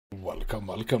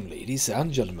Welcome, ladies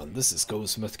and gentlemen. This is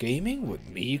Ghostmith Gaming with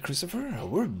me, Christopher.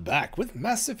 We're back with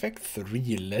Mass Effect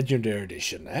 3 Legendary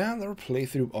Edition and our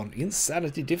playthrough on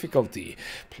Insanity difficulty,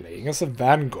 playing as a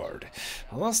Vanguard.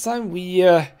 Last time we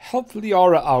helped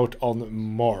Liara out on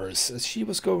Mars as she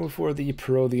was going for the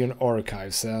Prothean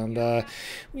archives, and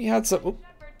we had some... Oh,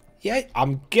 yeah,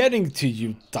 I'm getting to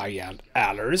you, Diane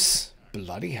Allers.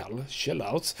 Bloody hell, chill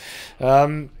out.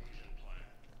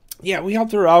 Yeah, we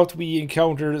helped her out. We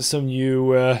encountered some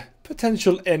new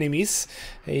potential enemies.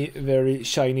 A very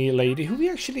shiny lady who we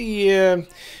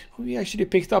actually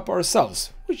picked up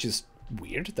ourselves, which is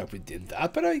weird that we did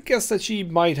that, but I guess that she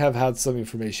might have had some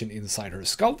information inside her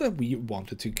skull that we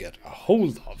wanted to get a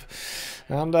hold of.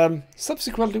 And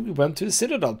subsequently we went to the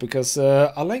Citadel because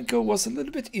Alenko was a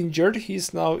little bit injured.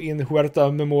 He's now in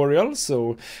Huerta Memorial,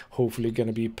 so hopefully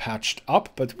gonna be patched up,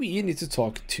 but we need to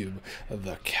talk to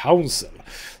the Council.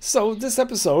 So this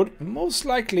episode most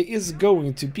likely is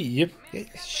going to be...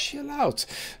 chill out.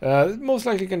 Most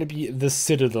likely going to be the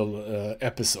Citadel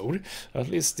episode, at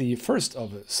least the first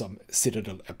of some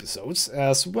Citadel episodes,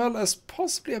 as well as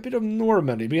possibly a bit of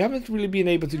Normandy. We haven't really been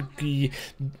able to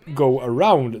go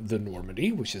around the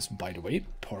Normandy, which is, by the way,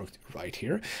 parked right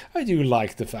here. I do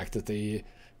like the fact that they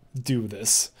do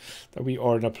this, that we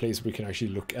are in a place where we can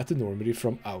actually look at the Normandy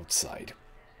from outside.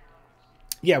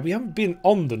 Yeah, we haven't been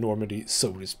on the Normandy,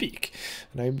 so to speak.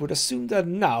 And I would assume that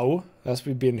now, as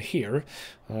we've been here,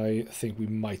 I think we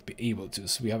might be able to.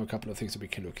 So we have a couple of things that we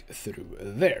can look through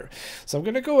there. So I'm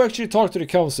going to go actually talk to the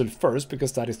Council first,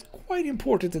 because that is quite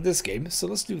important in this game. So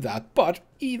let's do that. But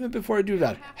even before I do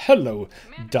that, hello,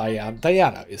 Diane.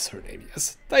 Diana is her name,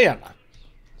 yes. Diana.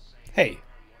 Hey.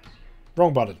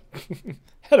 Wrong button.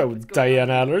 Hello,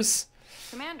 Diana Allers.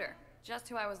 Commander, just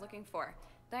who I was looking for.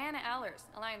 Diana Allers,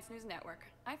 Alliance News Network.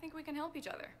 I think we can help each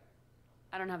other.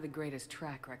 I don't have the greatest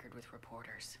track record with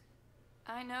reporters.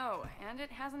 I know, and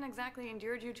it hasn't exactly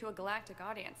endeared you to a galactic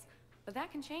audience, but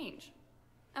that can change.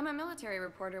 I'm a military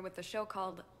reporter with the show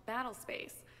called Battle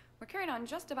Space. We're carried on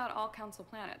just about all Council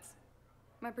planets.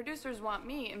 My producers want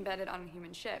me embedded on a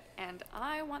human ship, and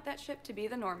I want that ship to be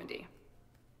the Normandy.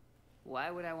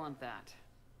 Why would I want that?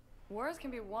 Wars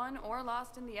can be won or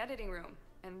lost in the editing room.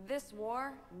 And this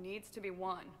war needs to be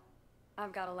won.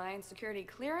 I've got Alliance security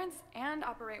clearance and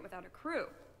operate without a crew.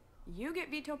 You get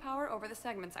veto power over the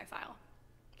segments I file.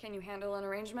 Can you handle an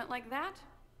arrangement like that?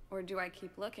 Or do I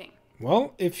keep looking?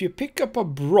 Well, if you pick up a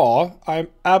bra, I'm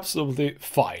absolutely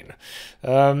fine.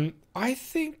 I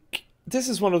think this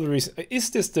is one of the reasons.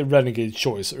 Is this the renegade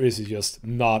choice, or is it just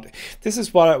not? This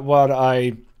is what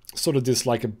I sort of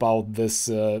dislike about this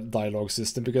dialogue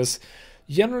system, because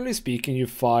generally speaking, you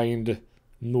find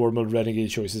normal renegade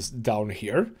choices down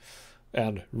here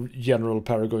and general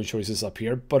paragon choices up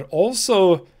here, but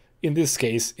also in this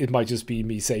case it might just be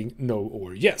me saying no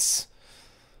or yes.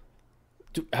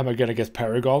 Am I gonna get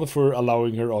paragon for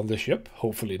allowing her on the ship?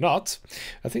 Hopefully not.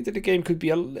 I think that the game could be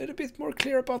a little bit more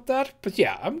clear about that, but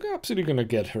yeah, I'm absolutely gonna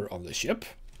get her on the ship.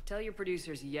 Tell your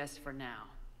producers yes for now.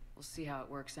 We'll see how it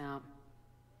works out.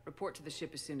 Report to the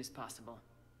ship as soon as possible.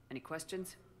 Any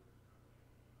questions?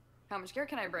 How much gear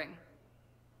can I bring?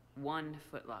 1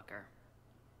 footlocker.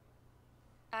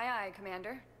 Aye, aye,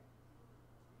 Commander.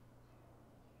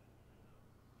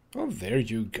 Well, there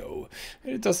you go.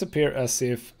 And it does appear as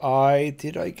if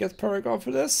Did I get Paragon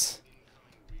for this?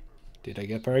 Did I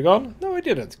get Paragon? No, I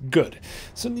didn't. Good.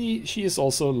 So she is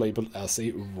also labeled as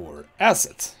a war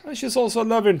asset. And she's also a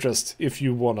love interest if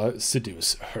you want to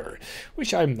seduce her,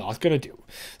 which I'm not going to do.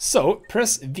 So,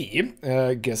 press V.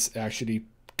 Guess actually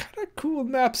kind of cool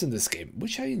maps in this game,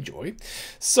 which I enjoy.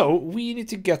 So we need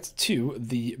to get to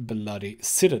the bloody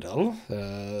Citadel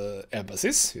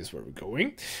embassies. Is where we're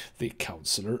going. The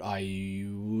Counselor, I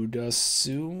would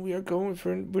assume we are going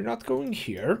for. We're not going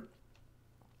here.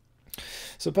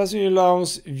 So passenger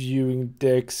lounge, viewing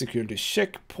deck, security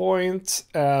checkpoint,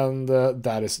 and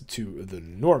that is to the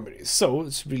Normandy. So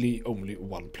it's really only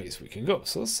one place we can go.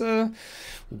 So let's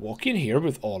walk in here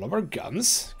with all of our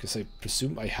guns, because I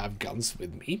presume I have guns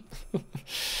with me.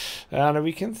 And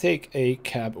we can take a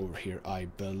cab over here, I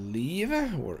believe,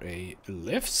 or a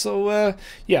lift. So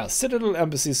yeah, Citadel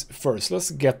embassies first. Let's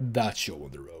get that show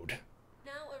on the road.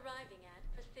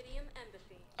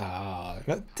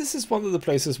 This is one of the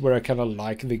places where I kind of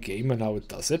like the game and how it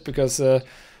does it, because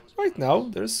right now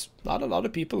there's not a lot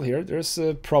of people here. There's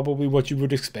probably what you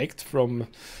would expect from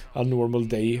a normal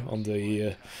day on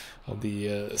the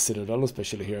Citadel,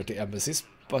 especially here at the embassies,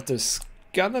 but there's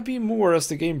gonna be more as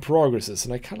the game progresses,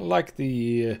 and I kind of like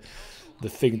the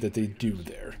thing that they do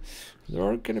there. There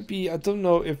are gonna be, I don't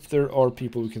know if there are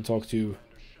people we can talk to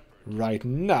right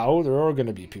now. There are going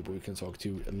to be people we can talk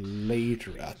to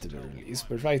later at the very least,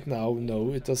 but right now,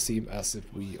 no, it does seem as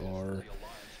if we are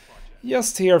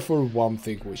just here for one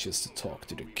thing, which is to talk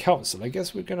to the council. I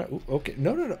guess we're gonna... Ooh, okay,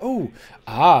 no.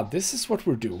 Oh, this is what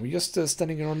we're doing. We're just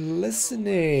standing around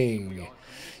listening.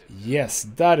 Yes,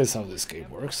 that is how this game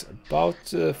works. About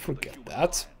to forget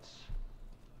that.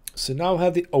 So now we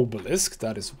have the obelisk.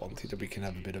 That is one thing that we can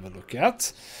have a bit of a look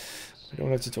at. We don't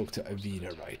have to talk to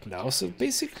Avina right now. So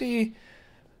basically,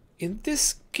 in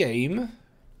this game,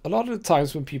 a lot of the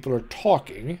times when people are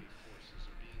talking,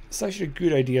 it's actually a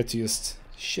good idea to just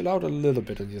chill out a little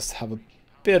bit and just have a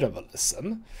bit of a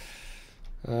listen.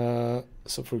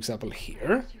 So for example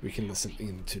here, we can listen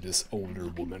into this older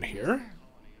woman here.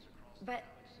 But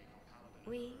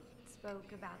we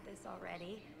spoke about this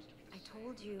already. I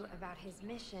told you about his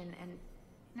mission and...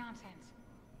 Nonsense.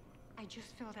 I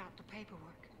just filled out the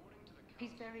paperwork.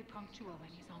 He's very punctual when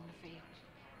he's on the field.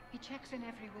 He checks in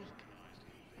every week.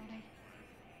 Only,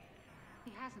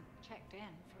 he hasn't checked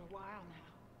in for a while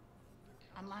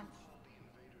now. A month.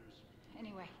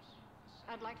 Anyway,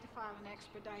 I'd like to file an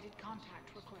expedited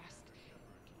contact request.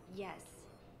 Yes,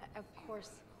 of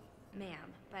course,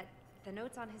 ma'am. But the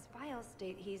notes on his file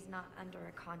state he's not under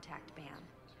a contact ban.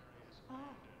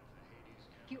 Oh,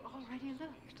 you already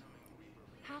looked.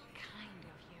 How kind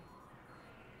of you.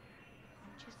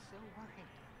 I'm just so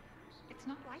worried. It's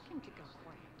not like him to go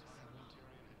quiet so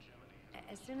long.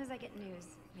 As soon as I get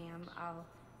news, ma'am, I'll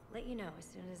let you know as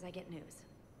soon as I get news.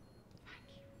 Thank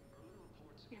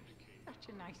you. You're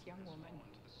such a nice young woman.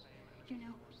 You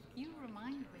know, you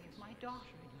remind me of my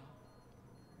daughter-in-law.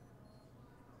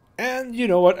 And you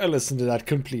know what? I listened to that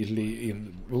completely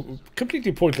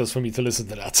pointless for me to listen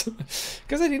to that.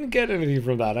 Because I didn't get anything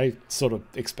from that. I sort of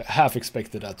half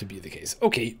expected that to be the case.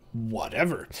 Okay,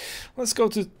 whatever. Let's go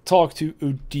to talk to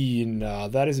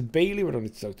Udina. That is Bailey. We don't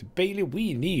need to talk to Bailey.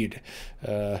 We need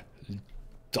Donna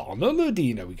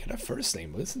Udina. We get a first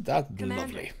name. Isn't that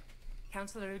lovely?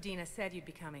 Councillor Udina said you'd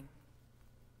be coming.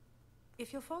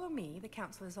 If you'll follow me, the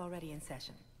council is already in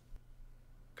session.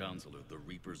 Councilor, the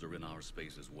Reapers are in our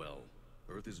space as well.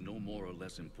 Earth is no more or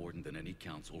less important than any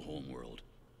Council homeworld.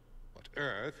 But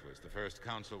Earth was the first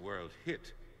Council world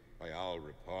hit. By all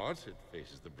reports, it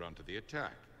faces the brunt of the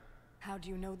attack. How do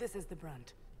you know this is the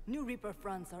brunt? New Reaper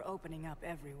fronts are opening up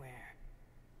everywhere.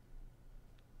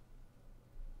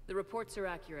 The reports are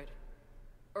accurate.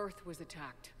 Earth was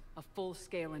attacked. A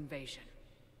full-scale invasion.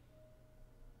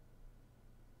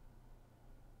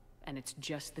 And it's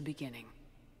just the beginning.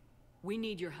 We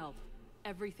need your help.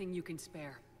 Everything you can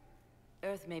spare.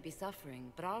 Earth may be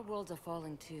suffering, but our worlds are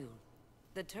falling too.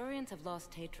 The Turians have lost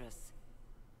Tatris.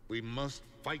 We must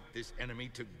fight this enemy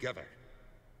together.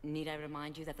 Need I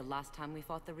remind you that the last time we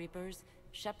fought the Reapers,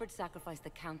 Shepard sacrificed the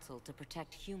Council to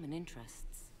protect human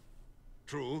interests?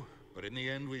 True, but in the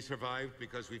end we survived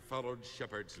because we followed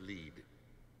Shepard's lead.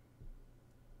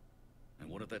 And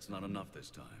what if that's not enough this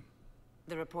time?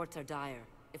 The reports are dire.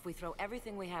 If we throw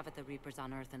everything we have at the Reapers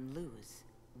on Earth and lose,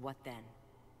 what then?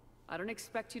 I don't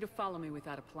expect you to follow me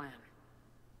without a plan.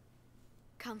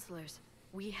 Counselors,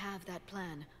 we have that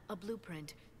plan. A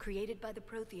blueprint, created by the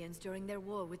Protheans during their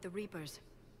war with the Reapers.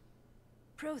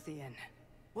 Prothean?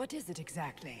 What is it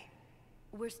exactly?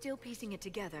 We're still piecing it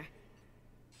together.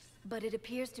 But it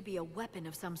appears to be a weapon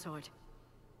of some sort.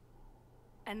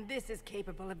 And this is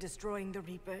capable of destroying the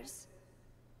Reapers?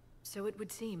 So it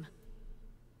would seem.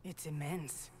 It's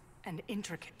immense and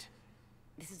intricate.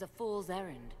 This is a fool's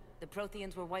errand. The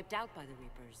Protheans were wiped out by the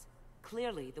Reapers.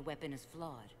 Clearly, the weapon is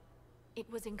flawed. It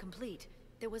was incomplete.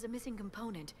 There was a missing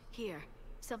component, here.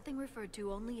 Something referred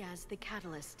to only as the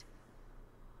catalyst.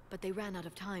 But they ran out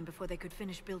of time before they could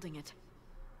finish building it.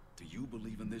 Do you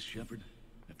believe in this, Shepard?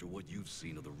 After what you've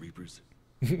seen of the Reapers?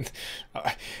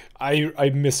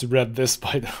 I misread this,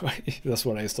 by the way. That's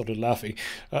when I started laughing.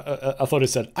 I thought it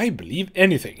said, I believe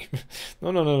anything.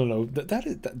 No.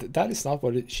 That is not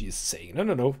what she's saying.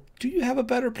 No. Do you have a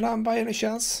better plan by any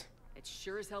chance? It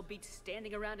sure as hell beats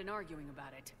standing around and arguing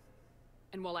about it.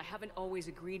 And while I haven't always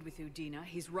agreed with Udina,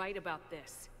 he's right about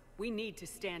this. We need to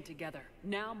stand together,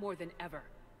 now more than ever.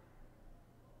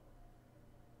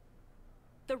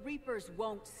 The Reapers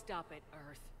won't stop at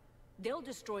Earth. They'll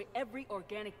destroy every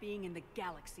organic being in the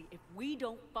galaxy if we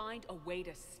don't find a way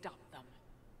to stop them.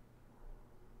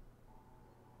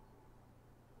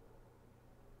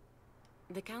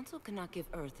 The Council cannot give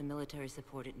Earth the military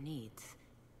support it needs.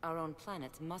 Our own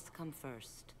planets must come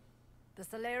first. The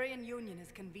Solarian Union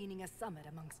is convening a summit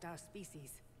amongst our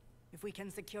species. If we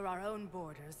can secure our own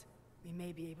borders, we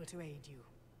may be able to aid you.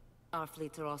 Our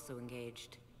fleets are also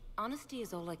engaged. Honesty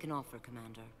is all I can offer,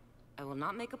 Commander. I will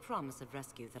not make a promise of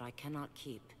rescue that I cannot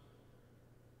keep.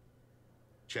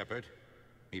 Shepard,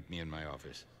 meet me in my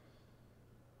office.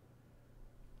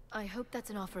 I hope that's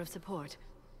an offer of support.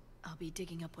 I'll be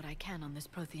digging up what I can on this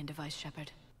Prothean device,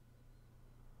 Shepard.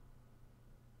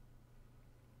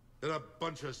 They're a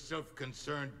bunch of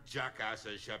self-concerned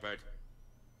jackasses, Shepard.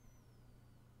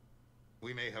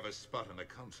 We may have a spot in the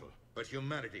Council, but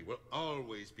humanity will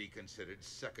always be considered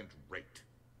second-rate.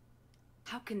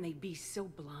 How can they be so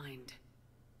blind?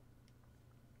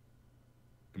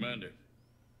 Commander,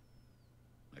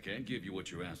 I can't give you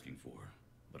what you're asking for,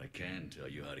 but I can tell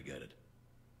you how to get it.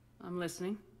 I'm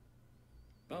listening.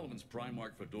 Palaven's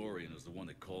Primarch Fedorian is the one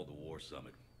that called the War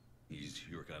Summit. He's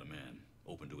your kind of man,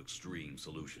 open to extreme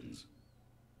solutions.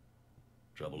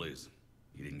 Trouble is,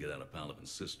 he didn't get out of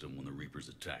Palaven's system when the Reapers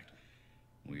attacked.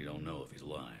 We don't know if he's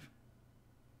alive.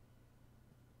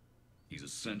 He's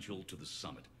essential to the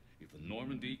summit. If the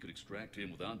Normandy could extract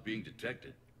him without being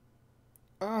detected...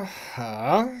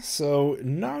 So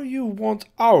now you want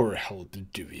our help,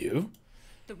 do you?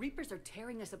 The Reapers are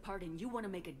tearing us apart and you want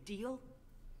to make a deal?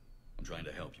 I'm trying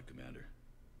to help you, Commander.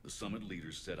 The summit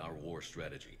leaders set our war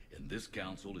strategy, and this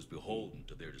council is beholden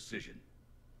to their decision.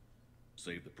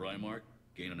 Save the Primarch,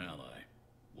 gain an ally.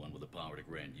 One with the power to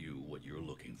grant you what you're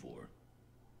looking for.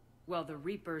 Well, the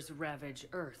Reapers ravage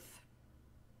Earth.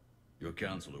 Your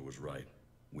counselor was right.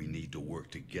 We need to work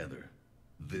together.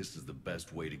 This is the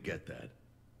best way to get that.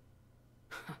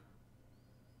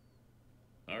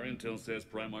 Our intel says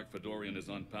Primarch Fedorian is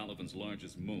on Palaven's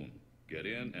largest moon. Get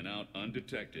in and out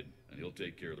undetected, and he'll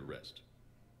take care of the rest.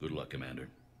 Good luck, Commander.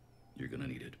 You're gonna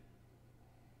need it.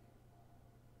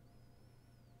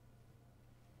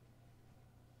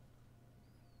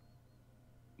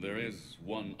 There is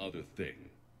one other thing.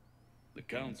 The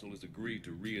Council has agreed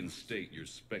to reinstate your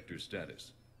Spectre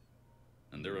status.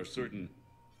 And there are certain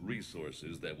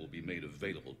resources that will be made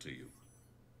available to you.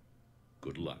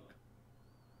 Good luck.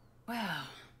 Well,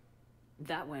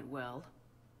 that went well.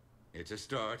 It's a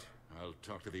start. I'll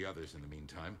talk to the others in the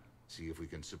meantime. See if we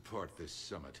can support this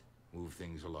summit. Move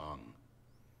things along.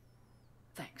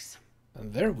 Thanks.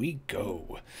 And there we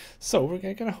go. So we're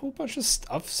gonna get a whole bunch of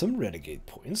stuff. Some renegade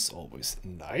points, always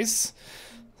nice.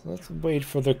 So let's wait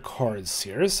for the cards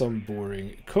here. Some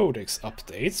boring codex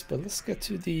updates, but let's get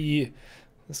to the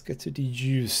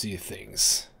juicy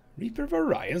things. Reaper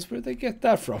Variants, where'd they get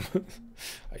that from?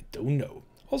 I don't know.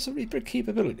 Also Reaper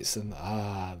capabilities and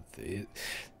the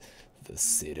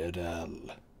Citadel.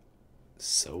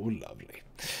 So lovely.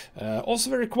 Also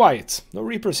very quiet. No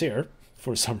Reapers here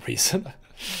for some reason.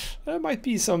 There might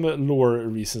be some lore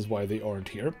reasons why they aren't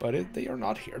here, but they are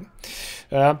not here.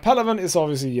 Palaven is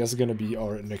obviously just going to be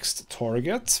our next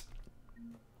target,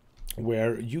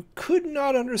 where you could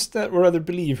not understand or rather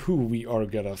believe who we are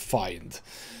going to find.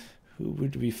 Who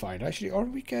would we find? Actually, are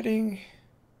we getting...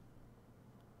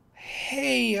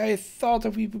 Hey, I thought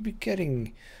that we would be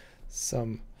getting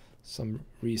some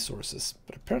resources,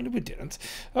 but apparently we didn't.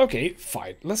 Okay,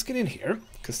 fine. Let's get in here,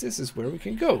 because this is where we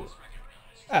can go.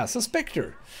 As a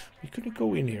Spectre. We couldn't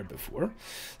go in here before.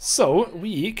 So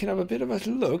we can have a bit of a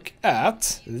look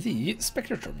at the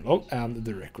Spectre terminal and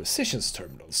the requisitions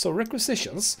terminal. So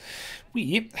requisitions,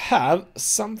 we have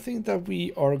something that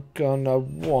we are gonna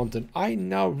want, and I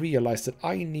now realize that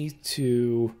I need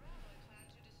to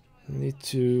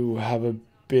have a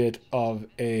bit of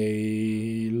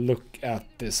a look at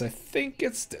this. I think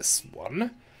it's this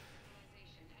one.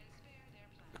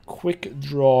 Quick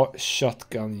draw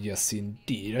shotgun, yes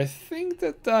indeed. I think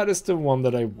that is the one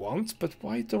that I want, but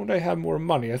why don't I have more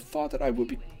money? I thought that I would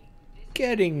be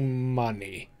getting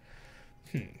money.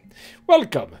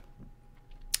 Welcome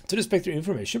to the Spectre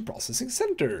Information Processing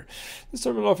Center. This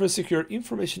terminal offers secure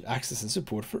information access and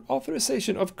support for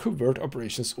authorization of covert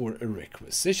operations or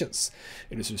requisitions.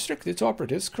 It is restricted to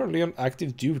operatives currently on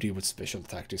active duty with special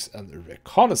tactics and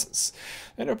reconnaissance.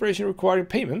 An operation requiring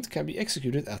payment can be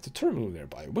executed at the terminal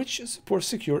nearby, which supports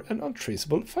secure and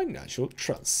untraceable financial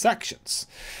transactions.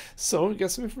 So we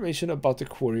get some information about the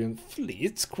Quarian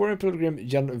fleet. Quarian pilgrim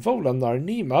Jan Volan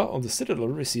Narnima on the Citadel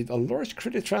received a large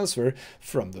credit transfer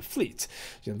from the fleet.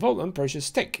 Jan Volan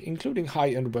purchased tech, including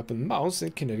high-end weapon mounts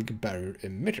and kinetic barrier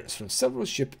emitters from several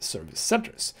ship service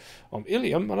centers. On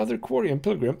Ilium, another Quarian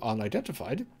pilgrim,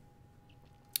 unidentified,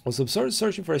 was observed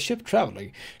searching for a ship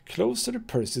traveling close to the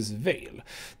Perseus Veil.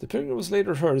 The pilgrim was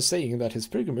later heard saying that his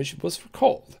pilgrimage was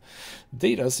recalled.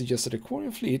 Data suggests that the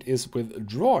Quarian fleet is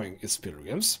withdrawing its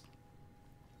pilgrims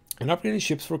and upgrading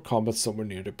ships for combat somewhere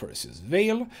near the Perseus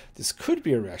Veil. This could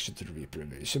be a reaction to the Reaper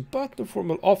invasion, but no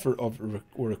formal offer of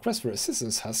or request for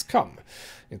assistance has come.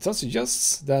 It thus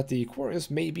suggests that the Quarians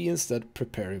may be instead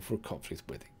preparing for conflict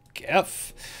with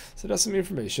Geth. So that's some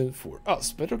information for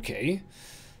us, but okay.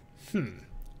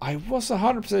 I was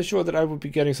 100% sure that I would be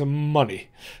getting some money,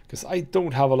 because I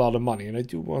don't have a lot of money and I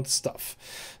do want stuff.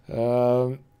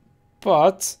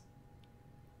 But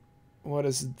what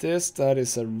is this? That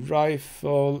is a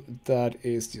rifle. That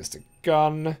is just a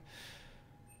gun.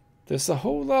 There's a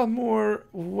whole lot more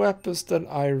weapons than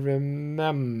I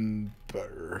remember.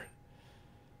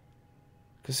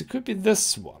 Because it could be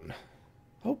this one.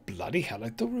 Oh, bloody hell. I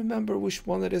don't remember which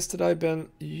one it is that I've been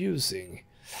using.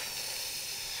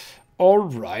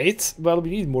 Alright. Well, we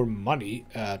need more money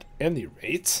at any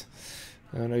rate.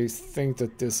 And I think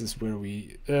that this is where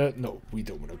we... no, we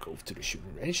don't want to go to the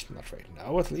shooting range. Not right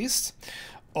now, at least.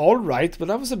 Alright, but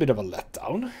that was a bit of a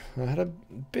letdown. I had a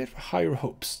bit higher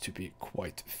hopes, to be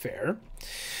quite fair.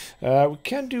 We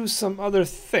can do some other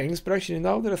things, but actually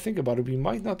now that I think about it, we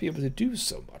might not be able to do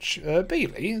so much.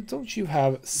 Bailey, don't you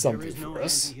have something for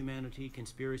us? There is no anti-humanity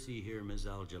conspiracy here, Ms.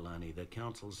 Al-Jalani. The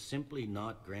Council's simply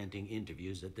not granting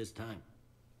interviews at this time.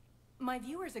 My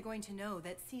viewers are going to know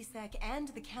that CSEC and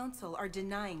the Council are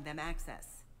denying them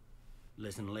access.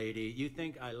 Listen, lady, you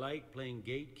think I like playing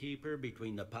gatekeeper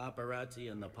between the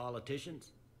paparazzi and the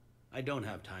politicians? I don't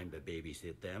have time to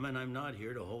babysit them, and I'm not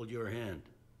here to hold your hand.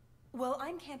 Well,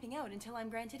 I'm camping out until I'm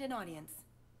granted an audience.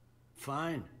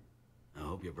 Fine. I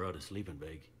hope you brought a sleeping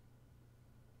bag.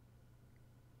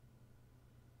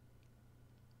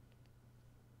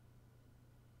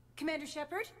 Commander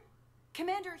Shepard?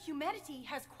 Commander, humanity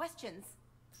has questions.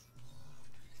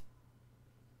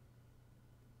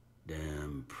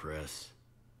 Damn press.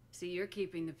 See, you're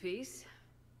keeping the peace?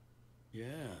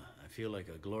 Yeah, I feel like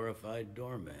a glorified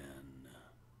doorman.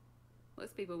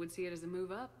 Most people would see it as a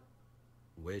move up.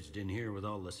 Wedged in here with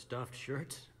all the stuffed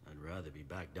shirts? I'd rather be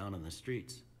back down on the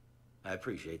streets. I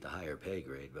appreciate the higher pay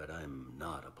grade, but I'm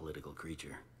not a political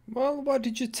creature. Well, why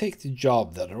did you take the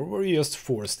job then, or were you just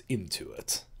forced into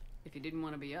it? If you didn't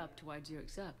want to be upped, why'd you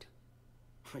accept?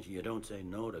 You don't say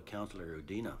no to Councilor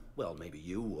Udina. Well, maybe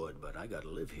you would, but I gotta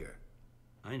live here.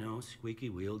 I know, squeaky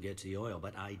wheel gets the oil,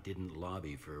 but I didn't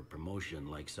lobby for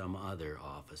promotion like some other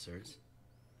officers.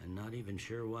 I'm not even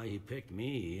sure why he picked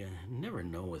me. Never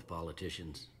know with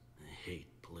politicians. I hate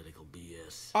political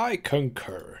BS. I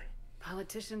concur.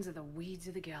 Politicians are the weeds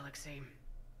of the galaxy.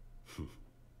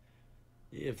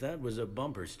 If that was a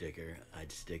bumper sticker,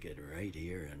 I'd stick it right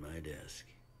here on my desk.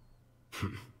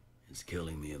 It's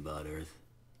killing me about Earth.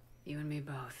 You and me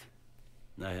both.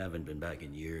 I haven't been back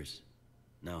in years.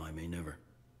 Now I may never.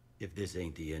 If this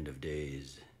ain't the end of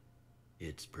days,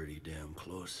 it's pretty damn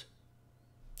close.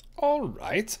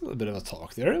 Alright, a little bit of a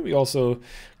talk there. We also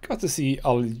got to see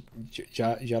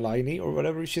Al-Jalani, or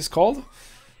whatever she's called.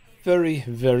 Very,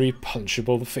 very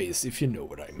punchable face, if you know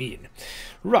what I mean.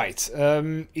 Right,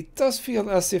 it does feel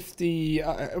as if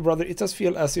it does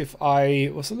feel as if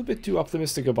I was a little bit too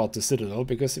optimistic about the Citadel,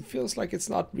 because it feels like it's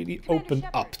not really opened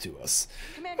up to us.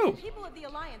 Commander, the people of the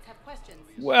Alliance have questions.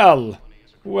 Well,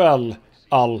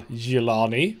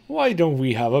 Al-Jalani, why don't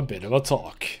we have a bit of a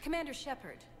talk? Commander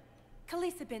Shepard,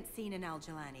 Khalisah bint Sin and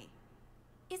Al-Jalani,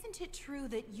 isn't it true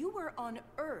that you were on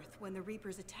Earth when the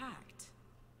Reapers attacked?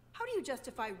 How do you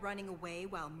justify running away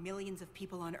while millions of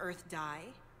people on Earth die?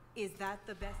 Is that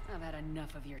the best? I've had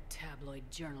enough of your tabloid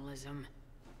journalism.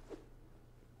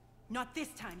 Not this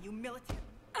time, you militant.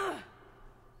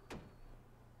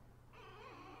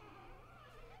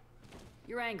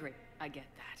 You're angry, I get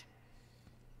that.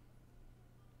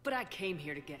 But I came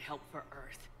here to get help for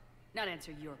Earth, not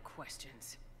answer your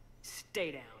questions.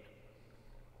 Stay down.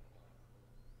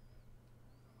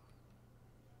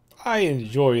 I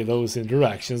enjoy those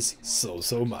interactions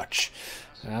so much.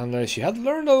 And she had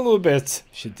learned a little bit.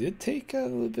 She did take a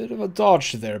little bit of a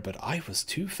dodge there, but I was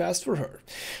too fast for her.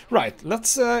 Right,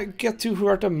 let's get to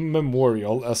Huerta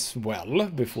Memorial as well,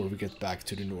 before we get back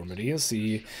to the Normandy, and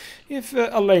see if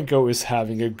Alenko is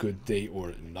having a good day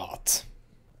or not.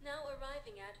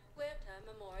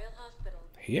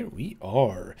 Here we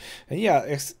are. And yeah,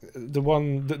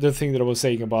 the thing that I was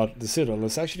saying about the Citadel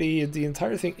is actually the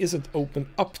entire thing isn't open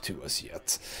up to us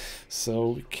yet. So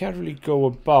we can't really go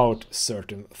about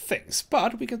certain things.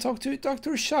 But we can talk to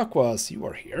Dr. Chakwas. You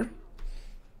are here.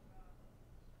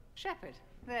 Shepard,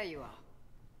 there you are.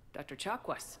 Dr.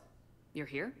 Chakwas, you're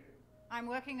here? I'm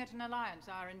working at an Alliance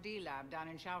R&D lab down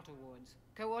in Shelter Wards,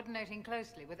 coordinating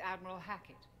closely with Admiral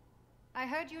Hackett. I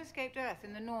heard you escaped Earth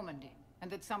in the Normandy, and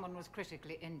that someone was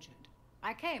critically injured.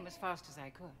 I came as fast as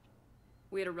I could.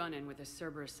 We had a run-in with a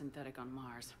Cerberus synthetic on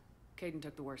Mars. Caden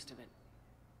took the worst of it.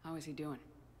 How is he doing?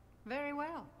 Very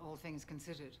well, all things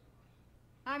considered.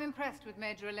 I'm impressed with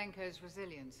Major Alenko's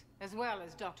resilience, as well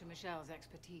as Dr. Michel's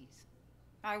expertise.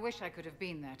 I wish I could have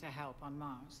been there to help on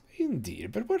Mars.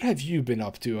 Indeed, but what have you been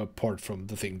up to apart from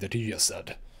the thing that you just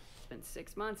said? been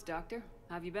 6 months, Doctor.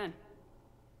 How have you been?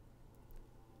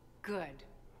 Good.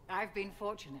 I've been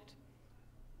fortunate.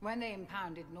 When they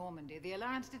impounded Normandy, the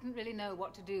Alliance didn't really know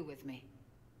what to do with me.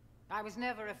 I was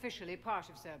never officially part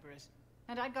of Cerberus,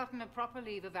 and I'd gotten a proper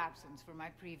leave of absence from my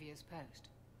previous post.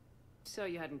 So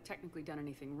you hadn't technically done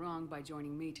anything wrong by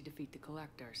joining me to defeat the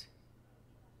Collectors?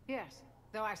 Yes,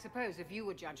 though I suppose if you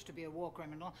were judged to be a war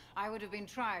criminal, I would have been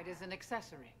tried as an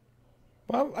accessory.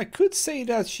 Well, I could say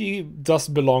that she does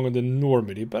belong on the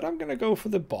Normandy, but I'm gonna go for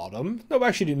the bottom. No,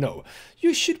 actually, no.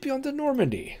 You should be on the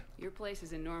Normandy. Your place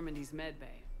is in Normandy's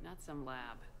medbay, not some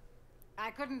lab.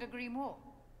 I couldn't agree more.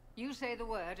 You say the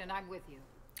word and I'm with you.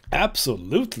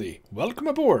 Absolutely. Welcome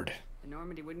aboard. The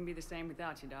Normandy wouldn't be the same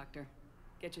without you, Doctor.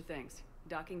 Get your things.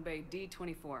 Docking Bay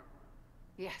D-24.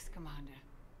 Yes, Commander.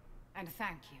 And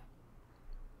thank you.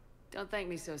 Don't thank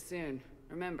me so soon.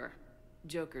 Remember,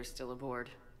 Joker's still aboard.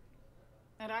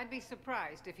 And I'd be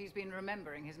surprised if he's been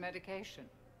remembering his medication.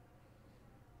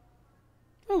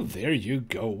 Oh, there you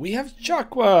go. We have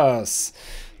Chakwas.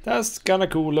 That's kinda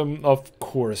cool, and of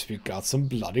course we got some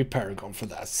bloody Paragon for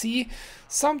that. See,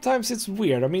 sometimes it's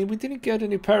weird. I mean, we didn't get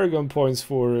any Paragon points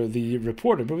for the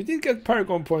reporter, but we did get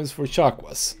Paragon points for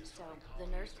Chakwas. So, the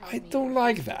nurse tells I me don't you're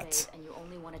like free that. today and you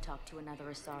only want to talk to another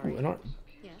Oh, Asari. and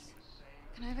Yes.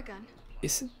 Can I have a gun?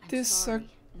 isn't I'm this sorry.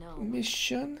 a No.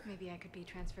 mission? Maybe I could be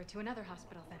transferred to another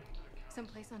hospital then.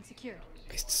 Someplace unsecured.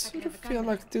 I sort have of a gun feel now,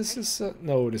 like this right? is a...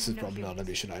 No, this is probably not a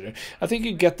mission either. I think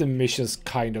you get the missions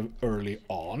kind of early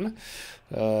on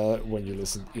when you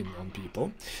listen in on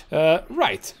people.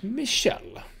 Right,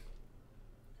 Michelle.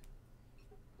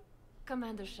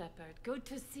 Commander Shepard, good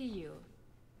to see you.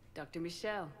 Dr.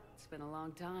 Michelle, it's been a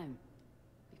long time.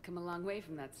 You've come a long way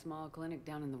from that small clinic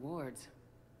down in the wards.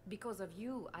 Because of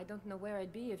you, I don't know where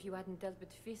I'd be if you hadn't dealt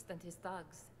with Fist and his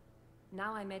thugs.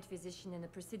 Now I'm head physician in a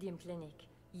Presidium clinic.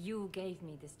 You gave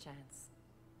me this chance.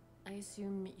 I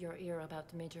assume you're here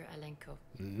about Major Alenko.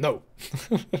 No.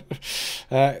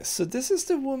 So this is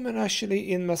the woman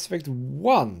actually in Mass Effect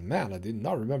 1. Man, I did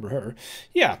not remember her.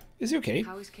 Yeah, is he okay?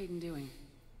 How is Caden doing?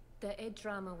 The head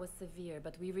trauma was severe,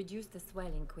 but we reduced the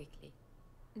swelling quickly.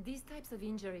 These types of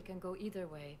injury can go either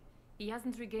way. He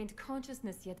hasn't regained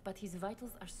consciousness yet, but his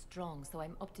vitals are strong, so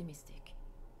I'm optimistic.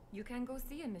 You can go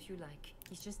see him if you like.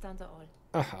 He's just down the hall.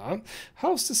 Uh-huh.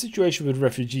 How's the situation with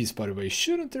refugees, by the way?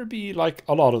 Shouldn't there be, like,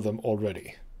 a lot of them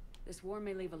already? This war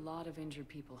may leave a lot of injured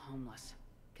people homeless.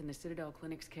 Can the Citadel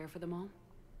clinics care for them all?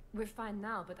 We're fine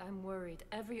now, but I'm worried.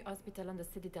 Every hospital on the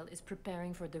Citadel is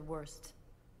preparing for the worst.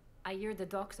 I hear the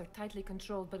docks are tightly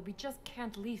controlled, but we just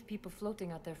can't leave people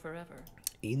floating out there forever.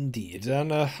 Indeed.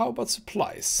 And how about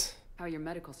supplies? How are your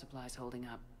medical supplies holding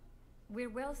up? We're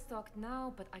well stocked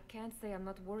now, but I can't say I'm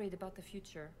not worried about the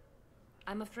future.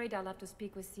 I'm afraid I'll have to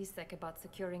speak with CSEC about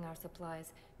securing our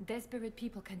supplies. Desperate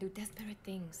people can do desperate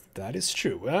things. That is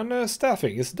true. And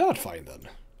staffing, is that fine then?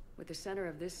 With a center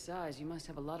of this size, you must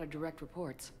have a lot of direct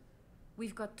reports.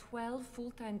 We've got 12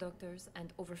 full-time doctors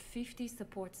and over 50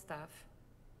 support staff.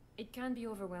 It can be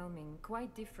overwhelming,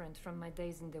 quite different from my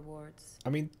days in the wards. I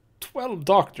mean, 12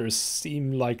 doctors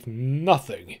seem like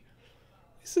nothing.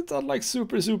 Isn't that like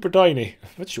super tiny?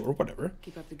 But sure, whatever.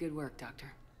 Keep up the good work,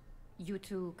 Doctor. You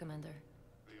too, Commander.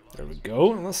 There we go.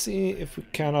 Let's see if we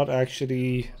cannot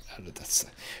actually...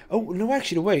 Oh, no,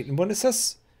 actually, wait. When it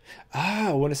says...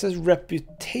 when it says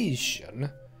reputation...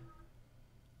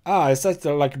 is that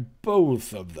like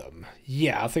both of them?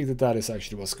 Yeah, I think that is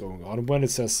actually what's going on. When it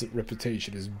says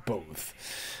reputation is both.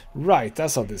 Right,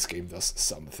 that's how this game does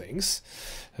some things.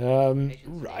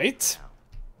 Right.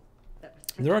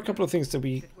 There are a couple of things that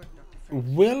we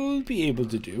will be able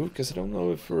to do, because I don't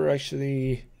know if we're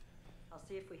actually... I'll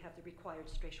see if we have the required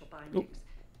spatial bindings.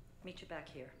 Meet you back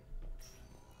here.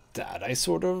 That I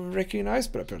sort of recognize,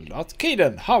 but apparently not.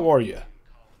 Caden, how are you?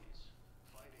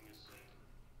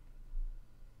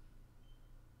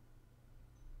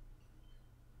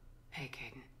 Hey,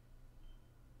 Caden.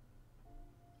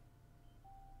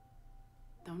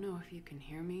 Don't know if you can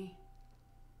hear me,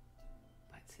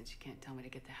 but since you can't tell me to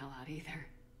get the hell out either,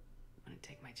 I'm gonna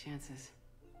take my chances.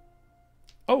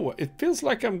 Oh, it feels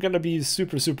like I'm gonna be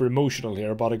super emotional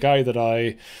here about a guy that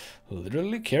I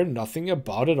literally care nothing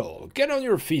about at all. Get on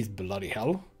your feet, bloody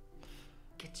hell.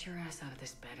 Get your ass out of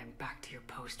this bed and back to your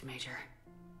post, Major.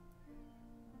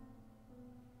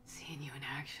 Seeing you in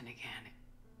action again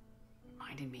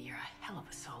reminded me you're a hell of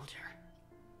a soldier.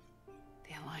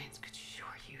 The Alliance could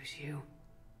sure use you.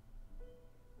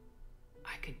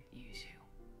 I could use you.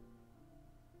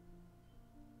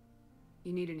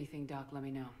 You need anything, Doc, let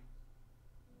me know.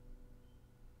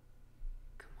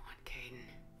 Come on, Caden.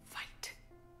 Fight.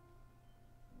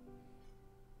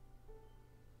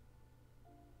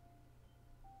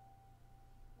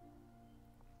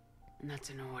 And that's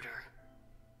an order.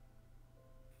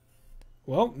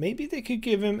 Well, maybe they could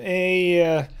give him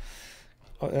a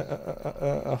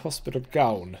hospital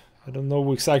gown. I don't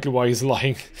know exactly why he's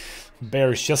lying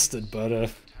bare-chested,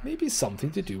 but maybe something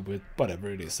to do with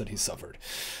whatever it is that he suffered.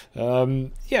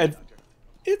 Yeah,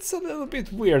 it's a little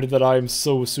bit weird that I'm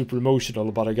so super emotional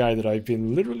about a guy that I've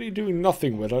been literally doing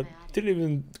nothing with. I didn't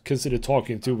even consider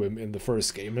talking to him in the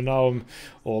first game, and now I'm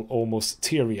almost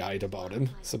teary-eyed about him.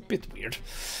 It's a bit weird.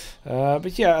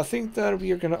 But yeah, I think that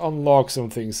we are going to unlock some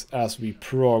things as we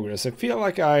progress. I feel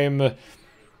like I'm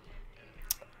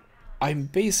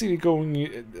basically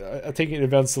taking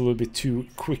events a little bit too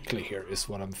quickly here, is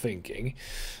what I'm thinking.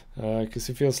 Because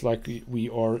it feels like we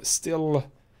are still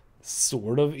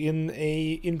sort of in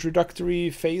a introductory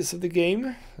phase of the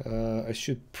game. I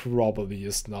should probably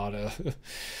just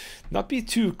not be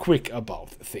too quick about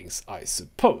things, I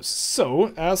suppose.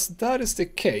 So, as that is the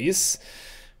case,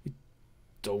 we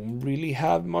don't really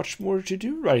have much more to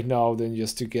do right now than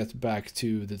just to get back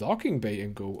to the docking bay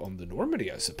and go on the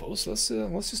Normandy, I suppose. Let's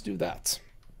just do that.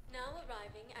 Now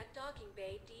arriving at docking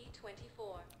bay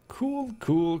D24.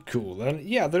 Cool. And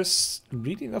yeah, there's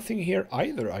really nothing here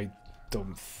either, I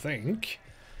don't think.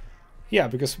 Yeah,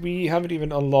 because we haven't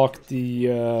even unlocked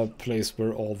the place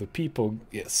where all the people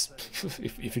is,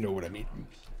 if you know what I mean.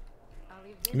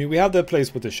 I mean, we have the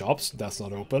place with the shops, that's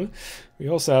not open. We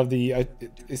also have the...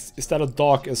 is that a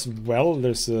dock as well?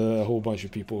 There's a whole bunch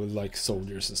of people with, like,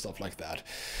 soldiers and stuff like that.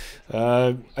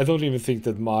 I don't even think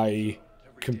that my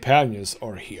companions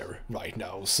are here right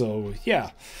now, so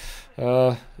yeah.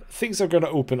 Things are gonna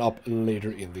open up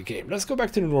later in the game. Let's go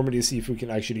back to the Normandy, see if we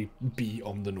can actually be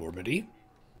on the Normandy.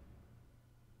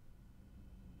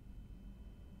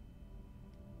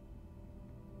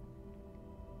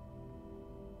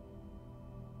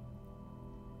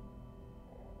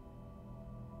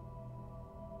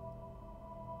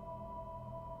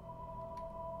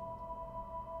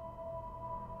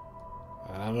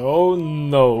 And oh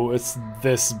no, it's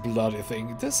this bloody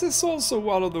thing. This is also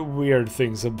one of the weird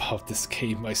things about this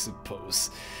game, I suppose.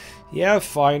 Yeah,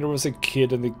 fine, there was a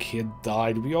kid and the kid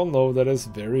died. We all know that is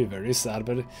very, very sad,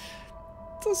 but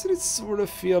doesn't it sort of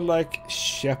feel like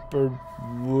Shepard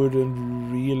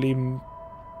wouldn't really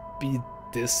be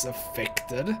this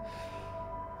affected?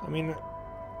 I mean,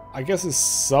 I guess it's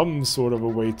some sort of a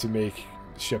way to make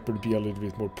Shepard be a little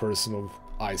bit more personal,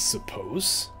 I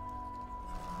suppose.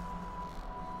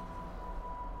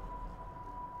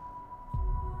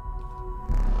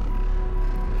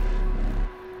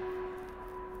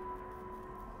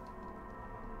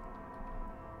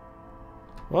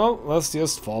 Well, let's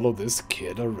just follow this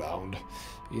kid around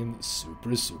in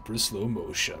super slow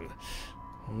motion.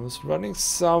 I was running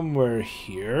somewhere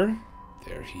here.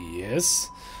 There he is,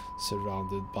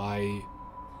 surrounded by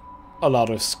a lot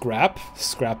of scrap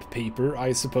paper,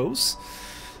 I suppose.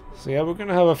 So yeah, we're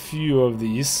gonna have a few of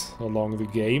these along the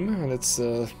game, and it's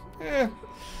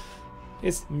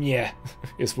meh,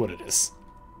 is what it is.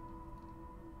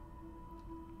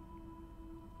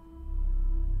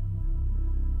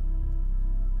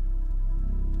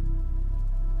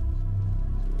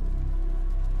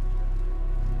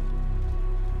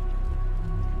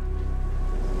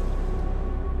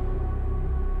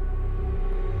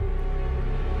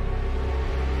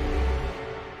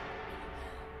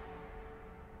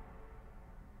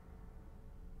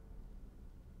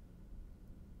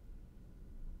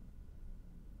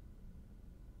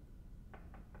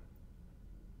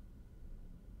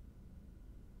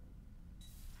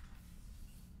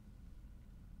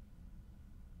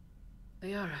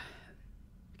 Liara,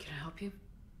 can I help you?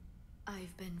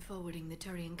 I've been forwarding the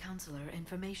Turian Councillor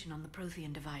information on the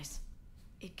Prothean device.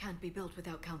 It can't be built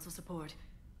without Council support,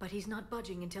 but he's not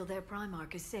budging until their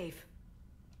Primarch is safe.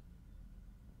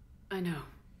 I know.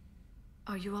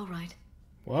 Are you alright?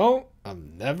 Well, I've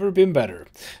never been better.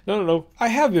 No, I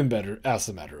have been better, as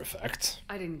a matter of fact.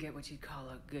 I didn't get what you'd call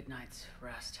a good night's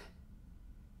rest.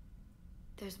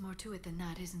 There's more to it than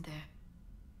that, isn't there?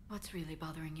 What's really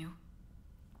bothering you?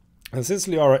 And since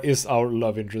Liara is our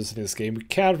love interest in this game, we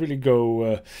can't really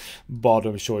go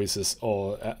bottom choices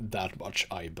that much,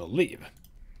 I believe.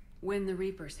 When the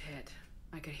Reapers hit,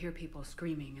 I could hear people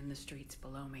screaming in the streets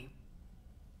below me.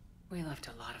 We left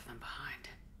a lot of them behind.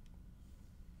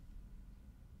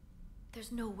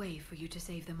 There's no way for you to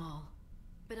save them all.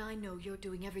 But I know you're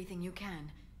doing everything you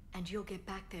can, and you'll get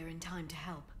back there in time to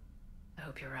help. I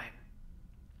hope you're right.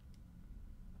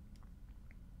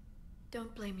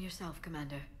 Don't blame yourself,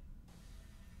 Commander.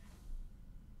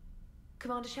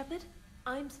 Commander Shepard,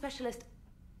 I'm Specialist...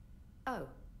 Oh.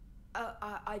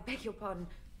 I beg your pardon.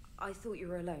 I thought you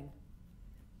were alone.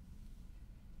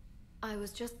 I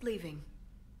was just leaving.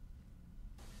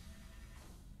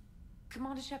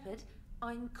 Commander Shepard,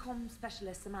 I'm comm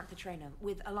specialist Samantha Traynor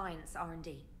with Alliance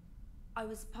R&D. I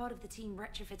was part of the team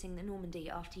retrofitting the Normandy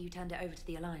after you turned it over to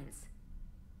the Alliance.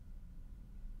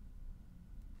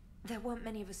 There weren't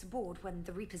many of us aboard when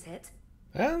the Reapers hit.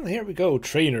 And here we go,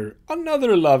 Traynor,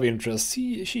 another love interest.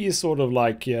 She is sort of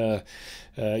like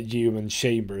human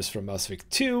Chambers from Mass Effect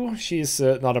 2. She's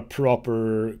not a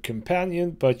proper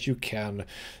companion, but you can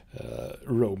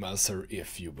romance her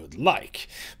if you would like.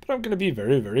 But I'm gonna be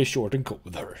very, very short and cold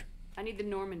with her. I need the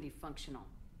Normandy functional.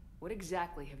 What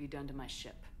exactly have you done to my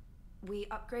ship? We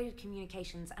upgraded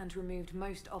communications and removed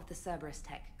most of the Cerberus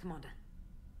tech, Commander.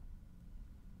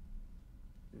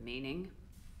 Meaning?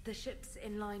 The ship's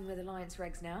in line with Alliance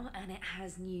regs now, and it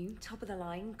has new,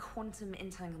 top-of-the-line quantum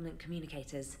entanglement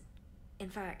communicators.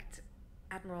 In fact,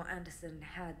 Admiral Anderson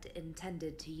had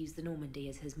intended to use the Normandy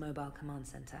as his mobile command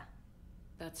center.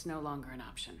 That's no longer an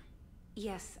option.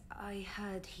 Yes, I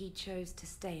heard he chose to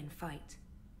stay and fight.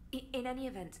 In any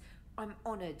event, I'm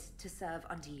honored to serve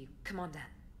under you, Commander.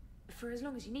 For as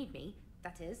long as you need me,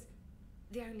 that is.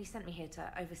 They only sent me here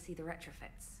to oversee the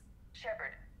retrofits.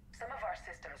 Shepard, some of our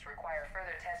systems require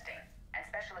further testing, and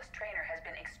Specialist Traynor has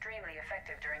been extremely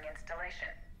effective during installation.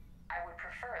 I would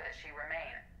prefer that she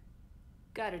remain.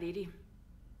 Got it, EDI.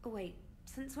 Oh, wait,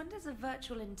 since when does a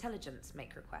virtual intelligence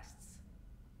make requests?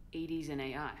 EDI's an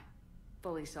AI.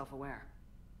 Fully self-aware.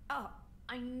 Oh,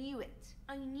 I knew it.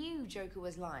 I knew Joker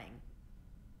was lying.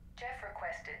 Jeff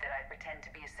requested that I pretend to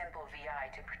be a simple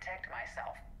VI to protect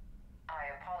myself.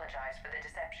 I apologize for the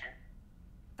deception.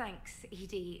 Thanks,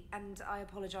 ED, and I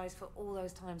apologize for all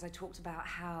those times I talked about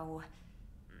how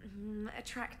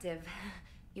attractive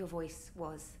your voice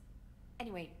was.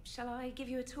 Anyway, shall I give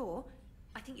you a tour?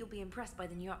 I think you'll be impressed by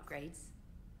the new upgrades.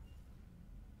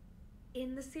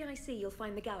 In the CIC, you'll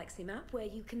find the galaxy map where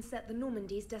you can set the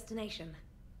Normandy's destination.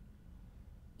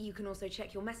 You can also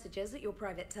check your messages at your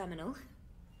private terminal.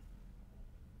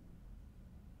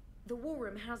 The War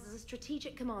Room houses a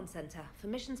strategic command center for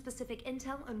mission-specific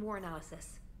intel and war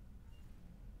analysis.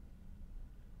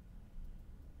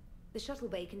 The shuttle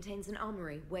bay contains an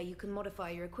armory where you can modify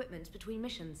your equipment between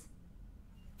missions.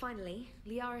 Finally,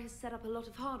 Liara has set up a lot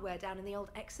of hardware down in the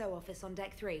old XO office on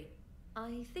Deck 3.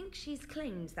 I think she's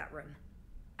claimed that room.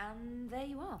 And there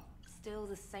you are. Still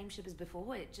the same ship as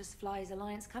before, it just flies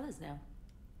Alliance colors now.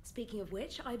 Speaking of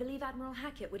which, I believe Admiral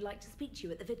Hackett would like to speak to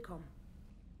you at the VidCom.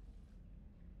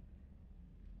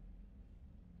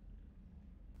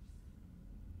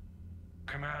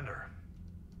 Commander,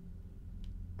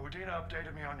 Udina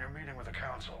updated me on your meeting with the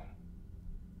Council.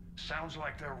 Sounds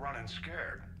like they're running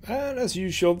scared. And as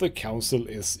usual, the Council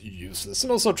is useless.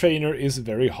 And also Traynor is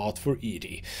very hot for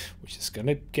EDI, which is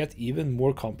gonna get even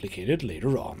more complicated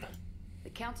later on. The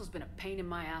Council's been a pain in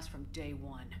my ass from day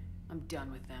one. I'm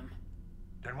done with them.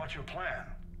 Then what's your plan?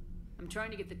 I'm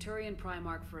trying to get the Turian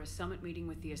Primarch for a summit meeting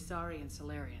with the Asari and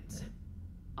Solarians.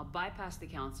 I'll bypass the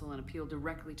Council and appeal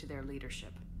directly to their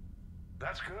leadership.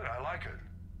 That's good, I like it.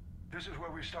 This is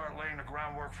where we start laying the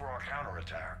groundwork for our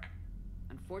counterattack.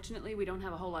 Unfortunately, we don't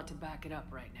have a whole lot to back it up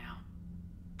right now.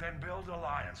 Then build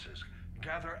alliances.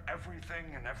 Gather everything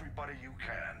and everybody you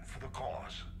can for the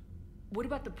cause. What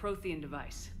about the Prothean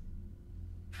device?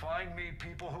 Find me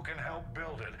people who can help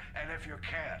build it, and if you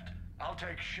can't, I'll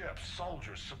take ships,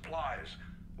 soldiers, supplies,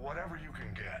 whatever you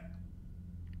can get.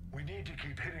 We need to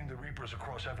keep hitting the Reapers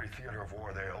across every theater of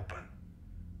war they open.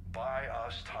 Buy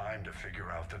us time to figure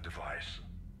out the device.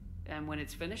 And when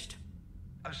it's finished?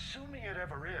 Assuming it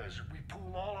ever is, we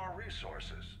pool all our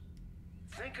resources.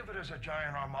 Think of it as a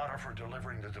giant armada for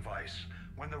delivering the device,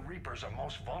 when the Reapers are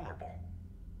most vulnerable.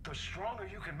 The stronger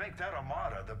you can make that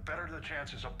armada, the better the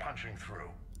chances of punching through.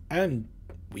 And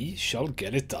we shall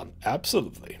get it done,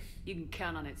 absolutely. You can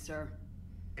count on it, sir.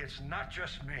 It's not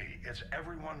just me, it's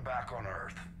everyone back on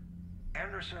Earth.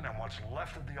 Anderson and what's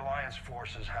left of the Alliance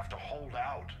forces have to hold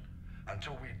out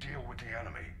until we deal with the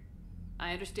enemy.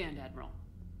 I understand, Admiral.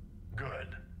 Good.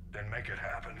 Then make it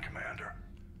happen, Commander.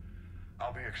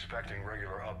 I'll be expecting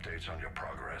regular updates on your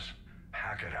progress.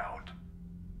 Hack it out.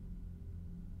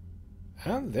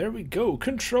 And there we go.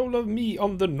 Control of me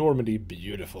on the Normandy.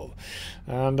 Beautiful.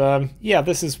 And yeah,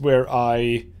 this is where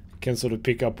I can sort of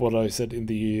pick up what I said in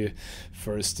the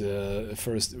first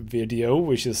video,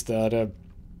 which is that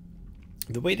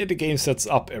the way that the game sets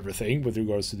up everything with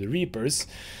regards to the Reapers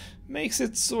makes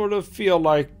it sort of feel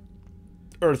like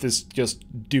Earth is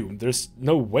just doomed. There's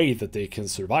no way that they can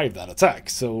survive that attack.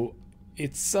 So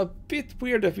it's a bit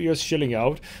weird that we are chilling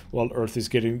out while Earth is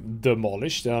getting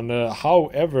demolished. And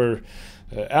however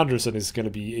Anderson is going to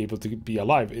be able to be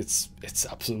alive. It's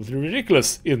absolutely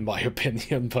ridiculous, in my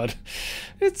opinion, but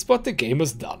it's what the game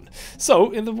has done.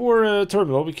 So, in the war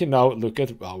terminal, we can now look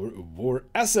at our war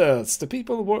assets. The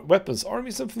people, weapons,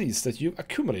 armies, and fleets that you've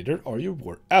accumulated are your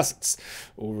war assets.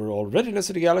 Overall readiness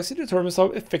of the galaxy determines how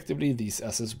effectively these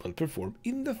assets will perform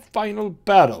in the final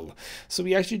battle. So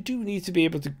we actually do need to be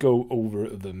able to go over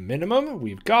the minimum.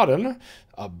 We've gotten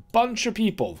a bunch of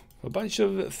people, a bunch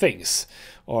of things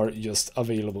are just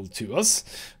available to us.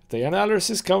 The analysis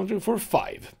is counting for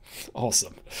 5.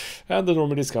 Awesome. And the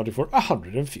Normandy is counting for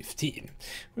 115.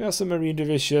 We have some marine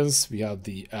divisions. We have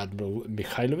the Admiral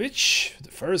Mikhailovich,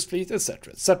 the First Fleet,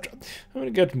 etc., etc. I'm going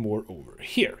to get more over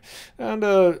here. And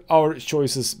our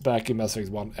choices back in Mass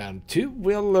Effect 1 and 2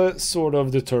 will sort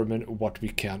of determine what we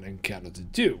can and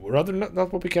cannot do. Or rather,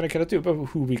 not what we can and cannot do, but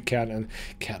who we can and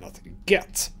cannot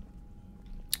get.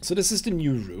 So this is the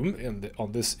new room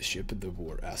on this ship, the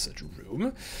war asset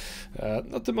room.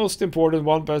 Not the most important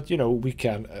one, but you know, we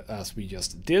can, as we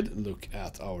just did, look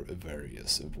at our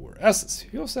various war assets.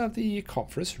 We also have the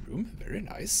conference room, very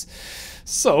nice.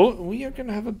 So we are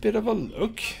gonna have a bit of a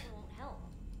look.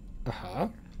 If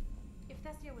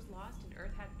Thessia was lost and Earth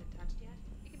hadn't been touched yet,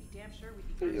 you can be damn sure we'd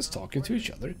be. They're just talking to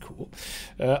each other, cool.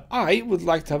 I would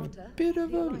like to have a bit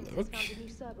of a look.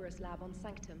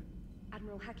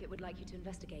 Admiral Hackett would like you to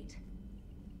investigate.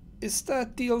 Is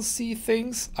that DLC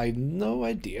things? I have no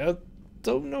idea.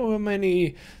 Don't know how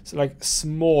many like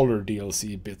smaller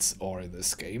DLC bits are in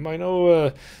this game. I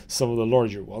know some of the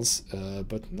larger ones,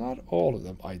 but not all of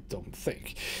them, I don't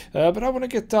think. But I want to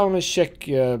get down and check.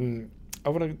 I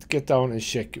want to get down and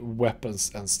check weapons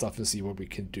and stuff and see what we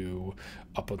can do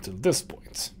up until this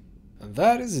point. And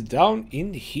that is down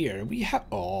in here. We have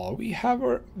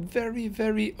our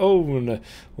very own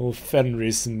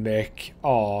Fenris mech.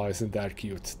 Oh, isn't that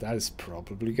cute? That is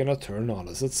probably gonna turn on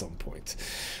us at some point.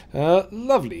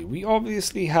 Lovely. We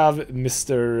obviously have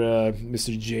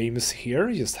Mr. James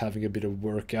here, just having a bit of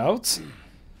workout.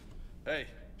 Hey,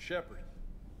 Shepard.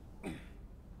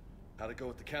 How'd it go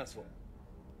with the council?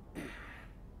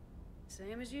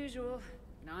 Same as usual.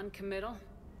 Non-committal,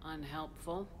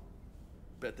 unhelpful.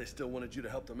 Bet they still wanted you to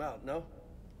help them out, no?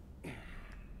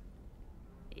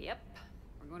 Yep.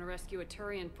 We're going to rescue a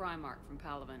Turian Primarch from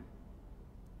Palaven.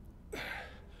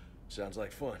 Sounds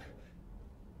like fun.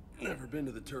 Never been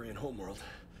to the Turian homeworld.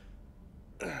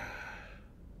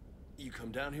 You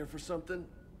come down here for something?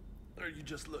 Or are you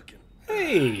just looking?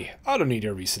 Hey, I don't need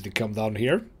a reason to come down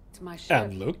here. It's my ship.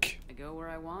 And look. I go where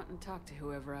I want and talk to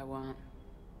whoever I want.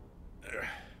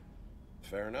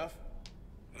 Fair enough.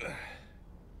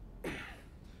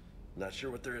 Not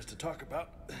sure what there is to talk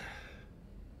about.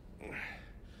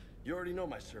 You already know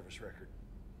my service record.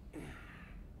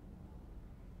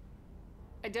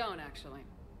 I don't, actually.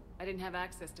 I didn't have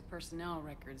access to personnel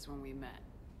records when we met.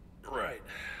 Right.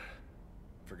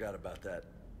 Forgot about that.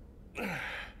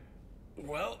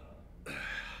 Well...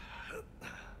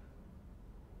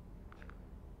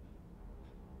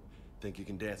 Think you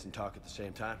can dance and talk at the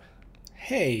same time?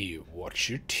 Hey, what's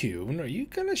your tune? Are you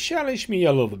gonna challenge me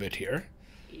a little bit here?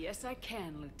 Yes, I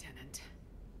can, Lieutenant.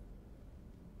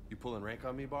 You pulling rank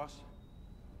on me, boss?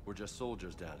 We're just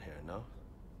soldiers down here, no?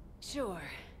 Sure.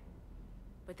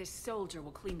 But this soldier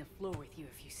will clean the floor with you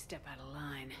if you step out of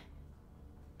line.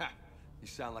 Ha! You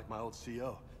sound like my old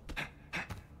CO.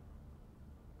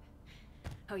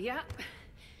 Oh, yeah?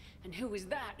 And who was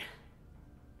that?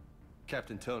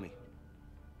 Captain Tony.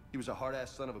 He was a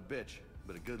hard-ass son of a bitch,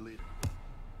 but a good leader.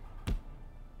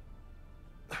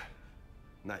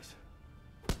 Nice.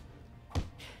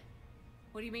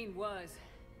 What do you mean, was?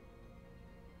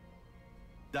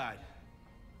 Died.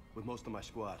 With most of my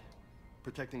squad.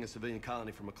 Protecting a civilian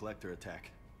colony from a collector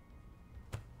attack.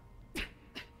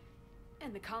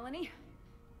 And the colony?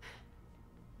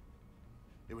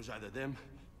 It was either them,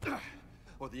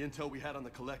 or the intel we had on the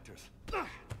collectors.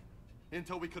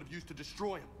 Intel we could have used to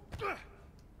destroy them.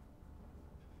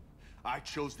 I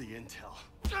chose the intel.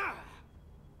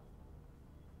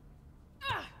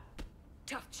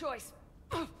 Tough choice.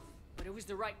 But it was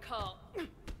the right call.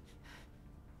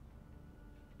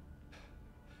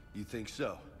 You think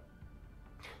so?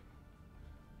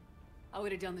 I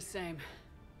would have done the same.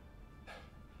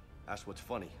 That's what's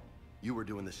funny. You were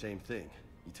doing the same thing.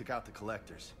 You took out the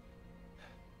collectors.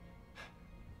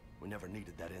 We never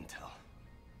needed that intel.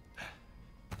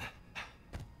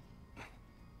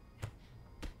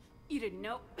 You didn't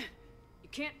know. You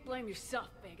can't blame yourself,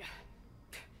 Vega.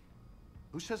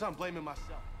 Who says I'm blaming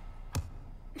myself?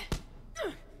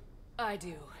 I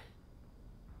do.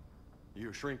 You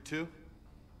a shrink too?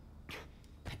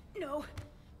 No,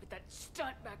 but that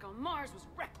stunt back on Mars was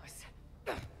reckless.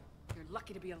 You're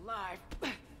lucky to be alive.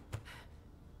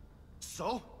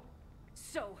 So?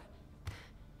 So,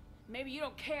 maybe you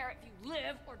don't care if you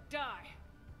live or die.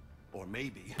 Or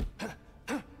maybe...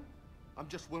 I'm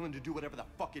just willing to do whatever the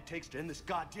fuck it takes to end this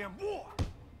goddamn war!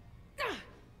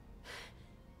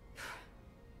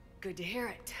 Good to hear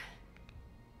it.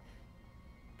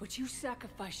 But you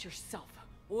sacrifice yourself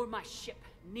or my ship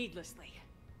needlessly.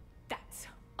 That's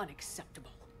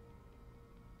unacceptable.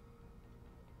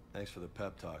 Thanks for the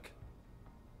pep talk.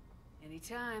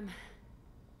 Anytime.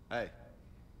 Hey.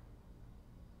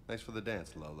 Thanks for the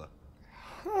dance, Lola.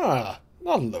 Huh,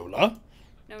 not Lola.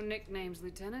 No nicknames,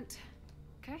 Lieutenant.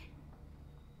 Okay?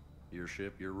 Your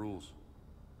ship, your rules.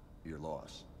 Your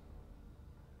loss.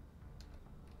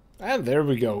 And there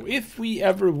we go. If we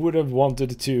ever would have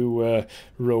wanted to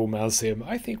romance him,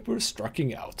 I think we're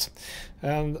striking out.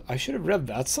 And I should have read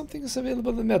that. Something is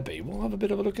available in the medbay. We'll have a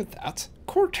bit of a look at that.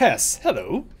 Cortez,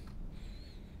 hello.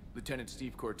 Lieutenant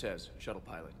Steve Cortez, shuttle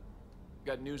pilot.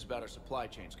 Got news about our supply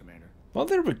chains, Commander. Well,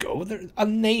 there we go. There's a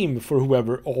name for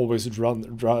whoever always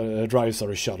drives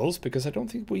our shuttles, because I don't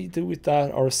think we do it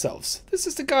that ourselves. This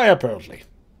is the guy, apparently.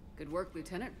 Good work,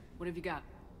 Lieutenant. What have you got?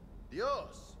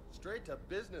 Dios! Straight to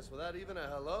business without even a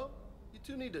hello? You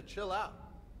two need to chill out.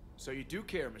 So you do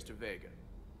care, Mr. Vega?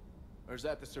 Or is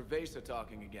that the Cerveza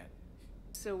talking again?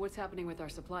 So what's happening with our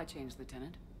supply chains,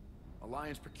 Lieutenant?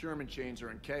 Alliance procurement chains are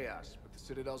in chaos, but the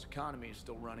Citadel's economy is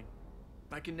still running.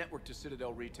 I can network to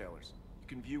Citadel retailers. You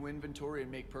can view inventory and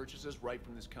make purchases right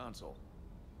from this console.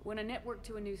 When I network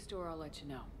to a new store, I'll let you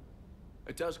know.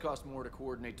 It does cost more to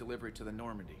coordinate delivery to the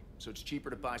Normandy, so it's cheaper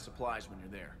to buy supplies when you're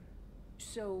there.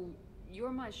 So,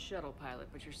 you're my shuttle pilot,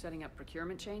 but you're setting up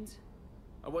procurement chains?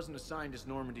 I wasn't assigned as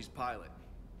Normandy's pilot.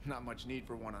 Not much need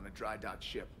for one on a dry dock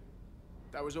ship.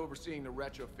 I was overseeing the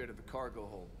retrofit of the cargo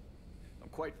hold. I'm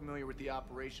quite familiar with the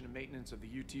operation and maintenance of the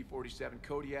UT-47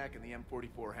 Kodiak and the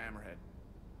M44 Hammerhead.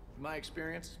 From my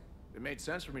experience, it made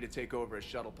sense for me to take over as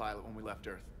shuttle pilot when we left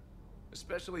Earth.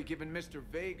 Especially given Mr.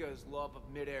 Vega's love of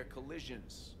mid-air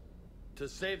collisions. To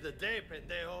save the day,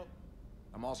 pendejo.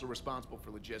 I'm also responsible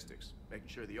for logistics, making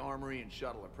sure the armory and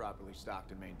shuttle are properly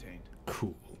stocked and maintained.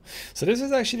 Cool. So this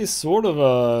is actually sort of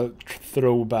a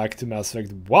throwback to Mass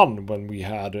Effect 1 when we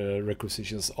had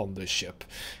requisitions on the ship.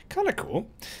 Kinda cool.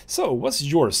 So, what's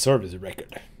your service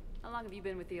record? How long have you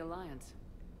been with the Alliance?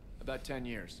 About 10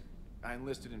 years. I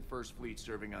enlisted in First Fleet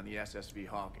serving on the SSV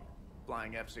Hawking,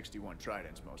 flying F-61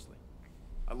 Tridents mostly.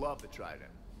 I love the Trident.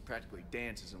 It practically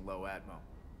dances in low atmo.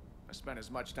 I spent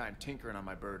as much time tinkering on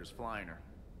my bird as flying her.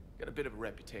 Got a bit of a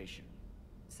reputation.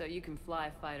 So you can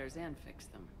fly fighters and fix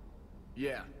them?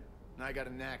 Yeah, and I got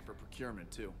a knack for procurement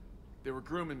too. They were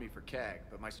grooming me for CAG,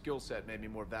 but my skill set made me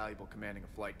more valuable commanding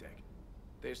a flight deck.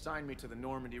 They assigned me to the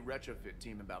Normandy retrofit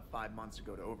team about 5 months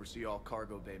ago to oversee all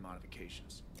cargo bay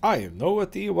modifications. I have no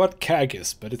idea what CAG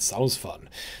is, but it sounds fun.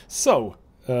 So,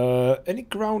 any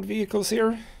ground vehicles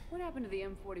here? What happened to the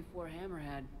M44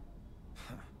 Hammerhead?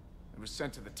 It was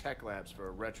sent to the tech labs for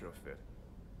a retrofit.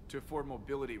 To afford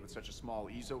mobility with such a small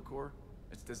ESO core,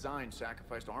 its design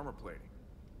sacrificed armor plating.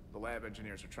 The lab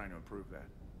engineers are trying to improve that.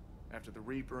 After the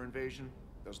Reaper invasion,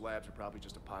 those labs are probably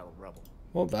just a pile of rubble.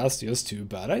 Well, that's just too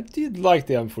bad. I did like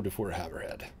the M44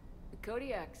 Hammerhead. The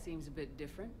Kodiak seems a bit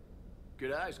different.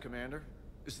 Good eyes, Commander.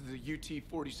 This is the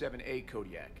UT-47A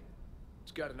Kodiak.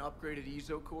 It's got an upgraded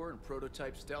ESO core and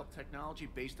prototype stealth technology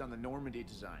based on the Normandy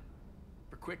design.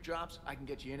 For quick drops, I can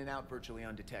get you in and out virtually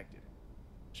undetected.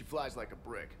 She flies like a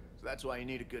brick, so that's why you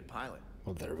need a good pilot.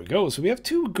 Well, there we go. So we have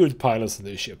 2 good pilots on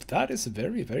this ship. That is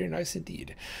very, very nice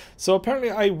indeed. So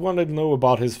apparently I want to know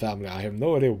about his family. I have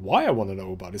no idea why I want to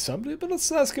know about his family, but let's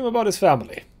ask him about his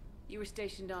family. You were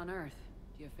stationed on Earth.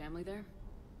 Do you have family there?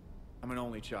 I'm an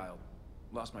only child.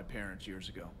 Lost my parents years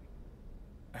ago.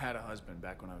 I had a husband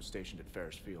back when I was stationed at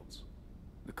Ferris Fields.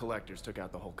 The collectors took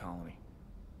out the whole colony.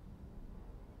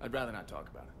 I'd rather not talk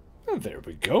about it. And there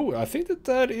we go. I think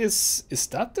that is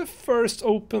that the first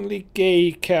openly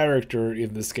gay character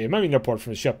in this game? I mean, apart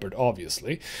from Shepard,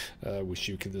 obviously, which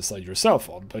you can decide yourself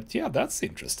on. But yeah, that's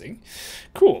interesting.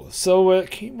 Cool. So, what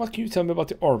can you tell me about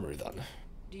the armor then?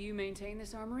 Do you maintain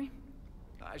this armory?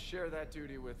 I share that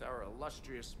duty with our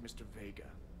illustrious Mr. Vega.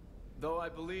 Though I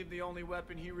believe the only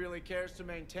weapon he really cares to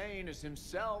maintain is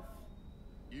himself.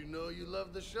 You know you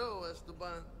love the show,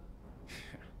 Esteban.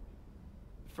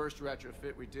 The first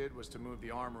retrofit we did was to move the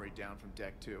armory down from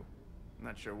Deck 2. I'm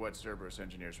not sure what Cerberus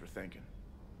engineers were thinking.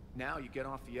 Now you get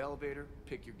off the elevator,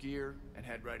 pick your gear, and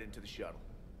head right into the shuttle.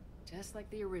 Just like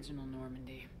the original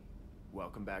Normandy.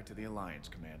 Welcome back to the Alliance,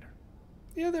 Commander.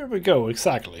 Yeah, there we go,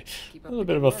 exactly. A little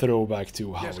bit of a throwback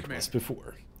to how it was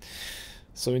before.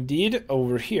 So indeed,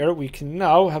 over here, we can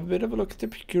now have a bit of a look at the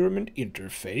procurement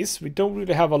interface. We don't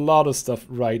really have a lot of stuff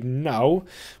right now,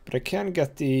 but I can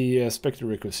get the Spectre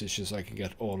requisitions, so I can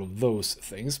get all of those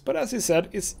things. But as I said,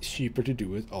 it's cheaper to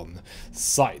do it on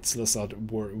site, so let's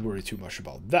not worry too much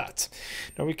about that.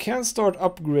 Now we can start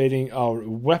upgrading our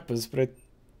weapons, but I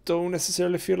don't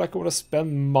necessarily feel like I want to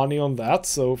spend money on that,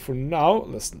 so for now,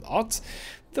 let's not.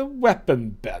 The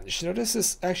weapon bench. Now this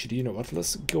is actually, you know what,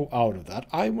 let's go out of that.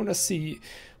 I want to see,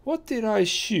 what did I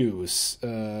choose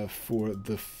for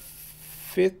the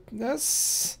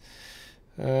fitness?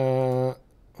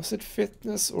 Was it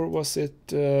fitness or was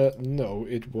it, no,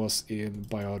 it was in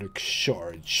biotic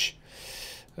charge.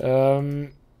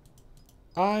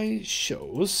 I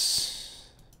chose,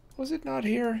 was it not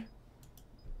here?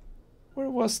 Where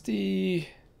was the,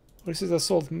 what is it,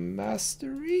 assault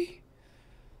mastery?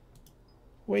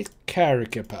 Weight carry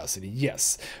capacity,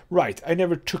 yes. Right, I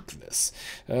never took this.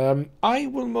 I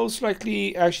will most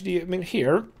likely, actually, I mean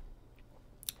here,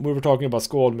 we were talking about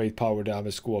squad mate power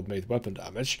damage, squad mate weapon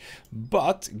damage,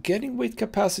 but getting weight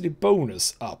capacity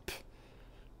bonus up,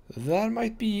 that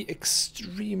might be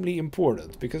extremely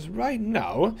important, because right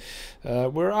now,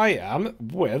 where I am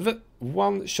with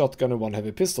one shotgun and one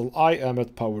heavy pistol, I am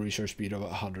at power recharge speed of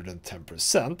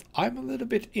 110%. I'm a little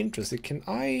bit interested, can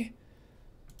I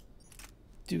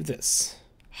do this?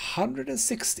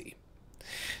 160.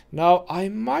 Now I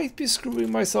might be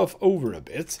screwing myself over a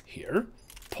bit here,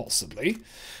 possibly,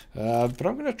 but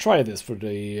I'm gonna try this for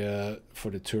the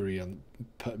Turian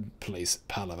place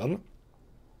Palaven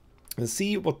and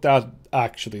see what that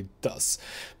actually does.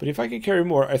 But if I can carry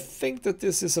more, I think that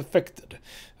this is affected,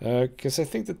 because I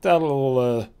think that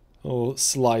that'll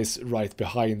slice right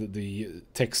behind the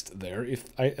text there. If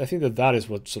I think that that is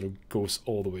what sort of goes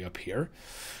all the way up here.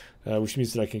 Which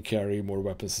means that I can carry more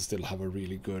weapons and still have a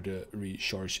really good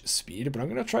recharge speed. But I'm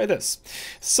going to try this.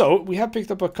 So we have picked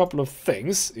up a couple of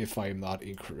things, if I'm not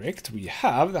incorrect. We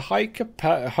have the high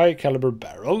caliber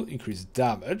barrel, increased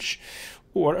damage,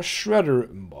 or a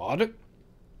shredder mod.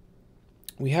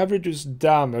 We have reduced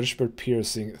damage per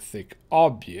piercing thick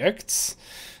objects.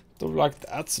 Don't like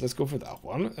that, so let's go for that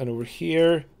one. And over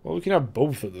here, well, we can have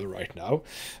both of them right now.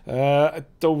 I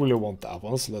don't really want that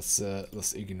one, so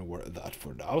let's ignore that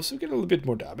for now. So we get a little bit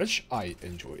more damage. I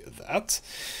enjoy that.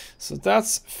 So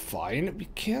that's fine. We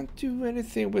can't do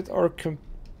anything with our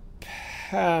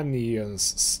companions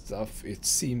stuff, it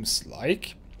seems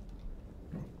like.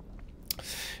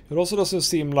 It also doesn't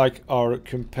seem like our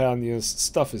companions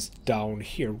stuff is down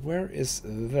here. Where is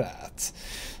that?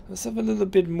 Let's have a little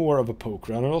bit more of a poke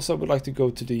around. And also I would like to go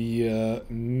to the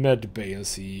med bay and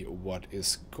see what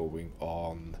is going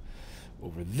on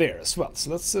over there as well.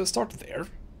 So let's start there.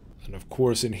 And of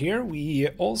course in here we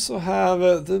also have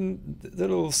the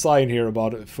little sign here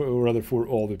about it, for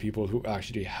all the people who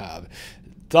actually have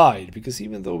died. Because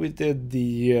even though we did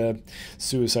the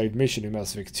suicide mission in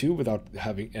Mass Effect 2 without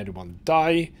having anyone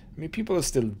die, I mean, people have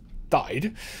still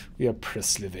died. We have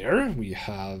Presley there, we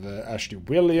have Ashley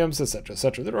Williams, etc,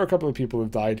 etc. There are a couple of people who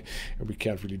have died and we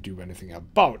can't really do anything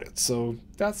about it, so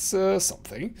that's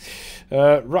something.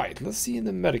 Right, let's see in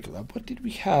the medical lab, what did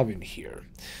we have in here?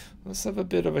 Let's have a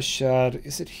bit of a chat.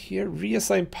 Is it here?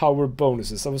 Reassign power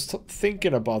bonuses. I was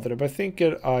thinking about it, but I think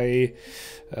that I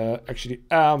actually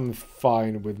am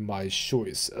fine with my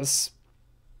choices.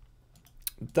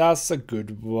 That's a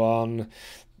good one.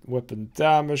 Weapon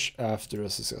damage after a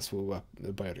successful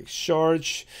biotic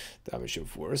charge. Damage of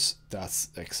force. That's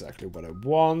exactly what I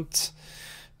want.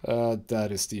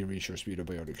 That is the recharge speed of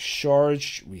biotic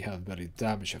charge. We have melee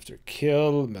damage after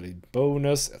kill, melee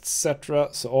bonus, etc.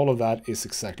 So all of that is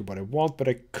exactly what I want, but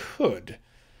I could.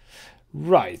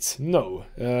 Right, no.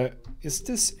 Is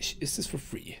this for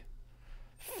free?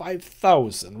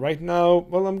 5,000 right now.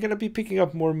 Well, I'm gonna be picking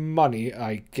up more money,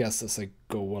 I guess, as I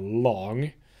go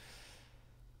along.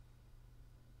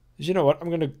 You know what? I'm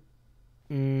gonna.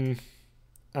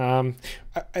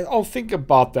 I'll think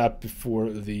about that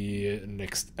before the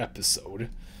next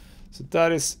episode. So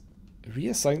that is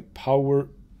reassign power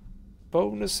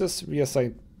bonuses.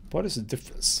 Reassign. What is the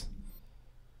difference?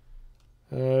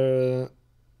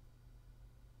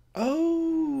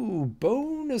 Oh,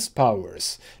 bonus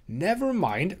powers. Never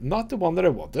mind. Not the one that I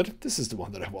wanted. This is the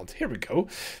one that I want. Here we go.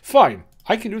 Fine.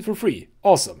 I can do it for free.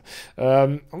 Awesome.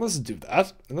 Let's do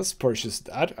that. And let's purchase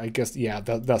that. I guess, yeah,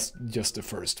 that's just the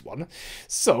first one.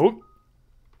 So,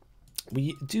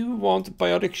 we do want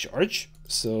biotic charge,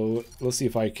 so let's see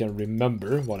if I can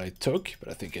remember what I took, but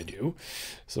I think I do.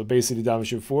 So basically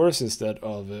damage of force instead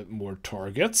of more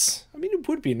targets. I mean, it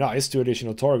would be nice to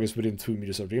additional targets within 2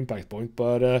 meters of the impact point,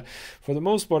 but for the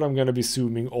most part I'm going to be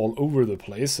zooming all over the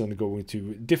place and going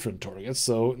to different targets,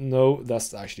 so no,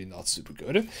 that's actually not super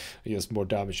good. Yes, more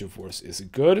damage of force is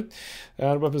good.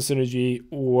 And weapon synergy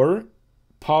or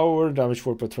power damage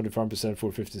 4.25%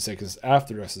 for 15 seconds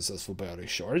after a successful biotic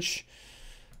charge.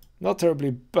 Not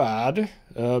terribly bad,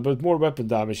 but more weapon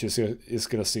damage is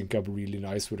going to sync up really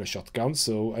nice with a shotgun,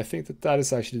 so I think that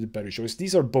is actually the better choice.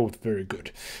 These are both very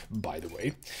good, by the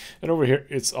way. And over here,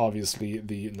 it's obviously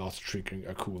the not triggering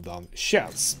a cooldown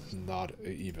chance, not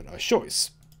even a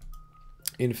choice.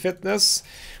 In fitness,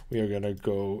 we are going to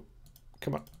go...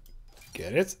 Come on.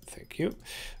 Get it, thank you.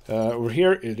 Over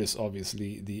here it is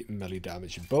obviously the melee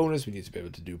damage bonus. We need to be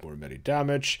able to do more melee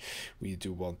damage. We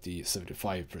do want the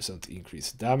 75%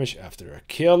 increased damage after a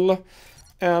kill,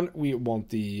 and we want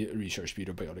the recharge speed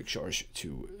of biotic charge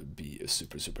to be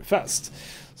super fast.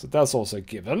 So that's also a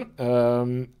given.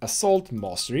 Assault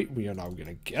mastery we are now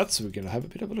gonna get, so we're gonna have a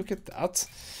bit of a look at that.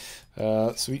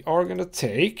 So we are gonna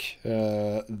take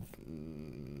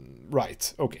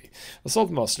right, okay. Assault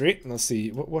mastery. Let's see,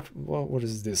 what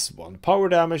is this one? Power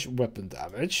damage, weapon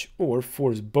damage, or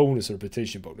force bonus or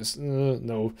reputation bonus.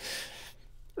 No.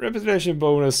 Reputation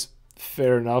bonus,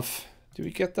 fair enough. Do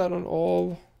we get that on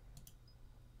all?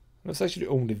 No, it's actually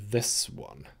only this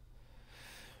one.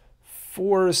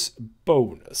 Force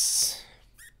bonus.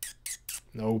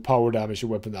 No, power damage or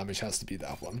weapon damage has to be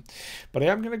that one. But I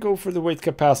am going to go for the weight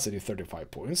capacity,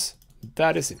 35 points.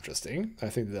 That is interesting. I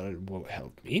think that will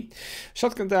help me.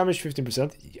 Shotgun damage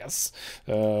 15%, yes.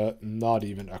 Not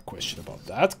even a question about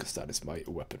that, because that is my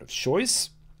weapon of choice.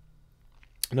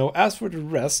 Now, as for the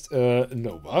rest,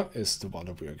 Nova is the one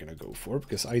that we are going to go for,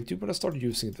 because I do want to start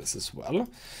using this as well.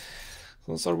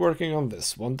 So let's start working on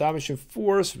this one. Damage and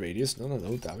force, radius, no,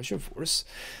 damage and force.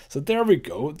 So there we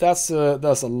go. That's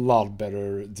a lot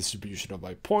better distribution of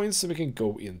my points, so we can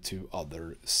go into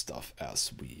other stuff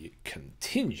as we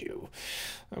continue.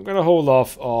 I'm gonna hold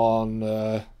off on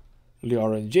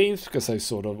Liara and James, because I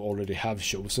sort of already have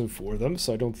chosen for them,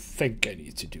 so I don't think I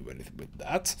need to do anything with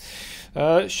that.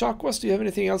 Shakwas, do you have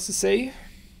anything else to say?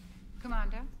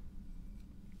 Commander?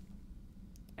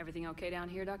 Everything okay down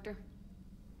here, Doctor?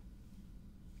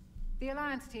 The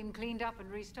Alliance team cleaned up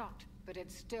and restocked, but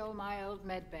it's still my old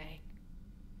medbay.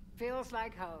 Feels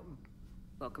like home.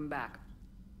 Welcome back.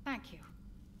 Thank you.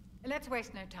 Let's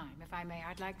waste no time. If I may,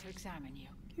 I'd like to examine you.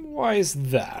 Why is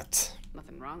that?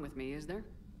 Nothing wrong with me, is there?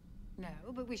 No,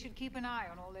 but we should keep an eye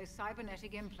on all those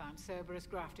cybernetic implants Cerberus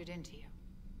grafted into you.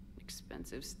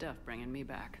 Expensive stuff bringing me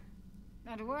back.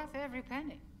 And worth every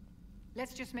penny.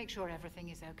 Let's just make sure everything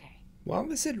is okay.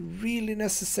 Well, is it really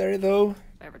necessary, though?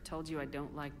 I ever told you I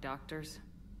don't like doctors?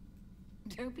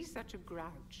 Don't be such a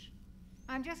grouch.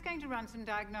 I'm just going to run some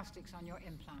diagnostics on your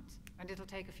implants, and it'll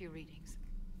take a few readings.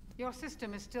 Your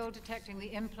system is still detecting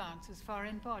the implants as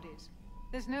foreign bodies.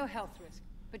 There's no health risk,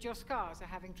 but your scars are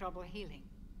having trouble healing.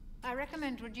 I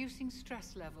recommend reducing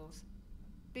stress levels.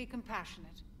 Be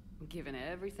compassionate. I'm giving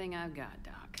everything I've got,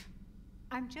 Doc.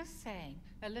 I'm just saying,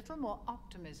 a little more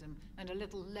optimism and a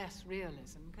little less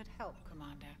realism could help,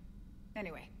 Commander.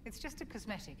 Anyway, it's just a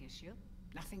cosmetic issue.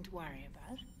 Nothing to worry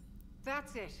about.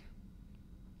 That's it.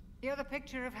 You're the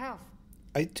picture of health.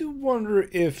 I do wonder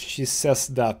if she says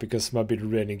that because I'm a bit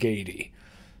renegade-y.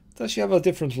 Does she have a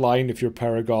different line if you're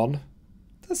Paragon?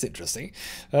 That's interesting.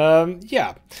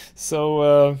 Yeah,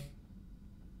 so...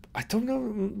 I don't know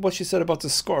what she said about the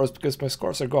scars, because my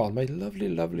scars are gone. My lovely,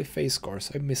 lovely face scars.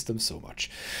 I miss them so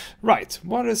much. Right,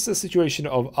 what is the situation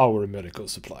of our medical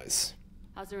supplies?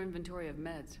 How's our inventory of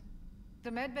meds? The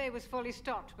medbay was fully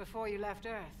stocked before you left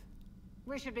Earth.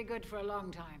 We should be good for a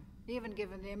long time, even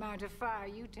given the amount of fire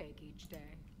you take each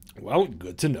day. Well,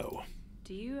 good to know.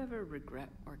 Do you ever regret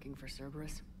working for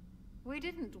Cerberus? We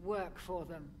didn't work for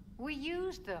them. We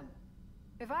used them.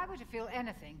 If I were to feel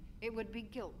anything, it would be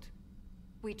guilt.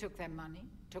 We took their money,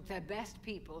 took their best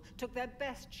people, took their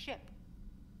best ship.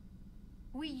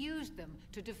 We used them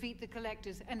to defeat the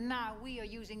Collectors, and now we are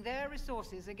using their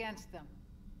resources against them.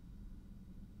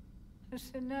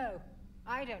 So no,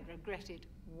 I don't regret it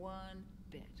one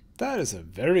bit. That is a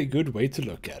very good way to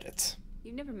look at it.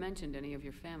 You never mentioned any of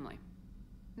your family.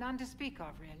 None to speak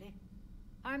of, really.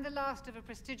 I'm the last of a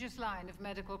prestigious line of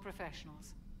medical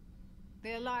professionals.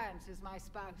 The Alliance is my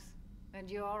spouse, and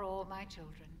you're all my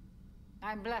children.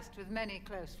 I'm blessed with many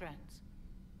close friends.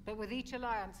 But with each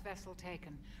Alliance vessel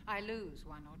taken, I lose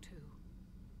one or two.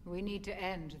 We need to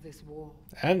end this war.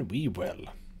 And we will.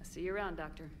 I'll see you around,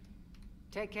 Doctor.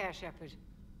 Take care, Shepard.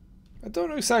 I don't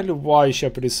know exactly why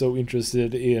Shepard is so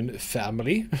interested in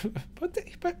family, but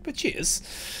she is,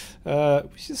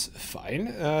 which is fine.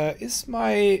 Is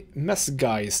my mess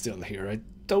guy still here? I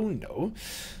don't know.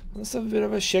 Let's have a bit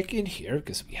of a check in here,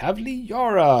 because we have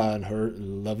Liara and her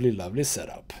lovely, lovely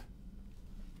setup.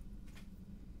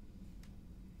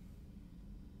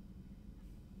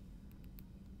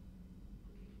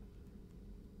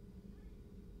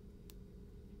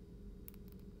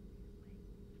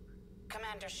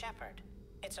 Commander Shepard,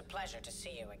 it's a pleasure to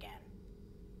see you again.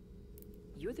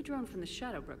 You're the drone from the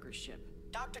Shadow Broker's ship.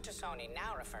 Dr. Tassoni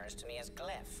now refers to me as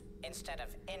Glyph instead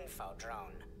of Info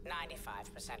Drone,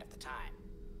 95% of the time.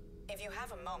 If you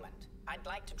have a moment, I'd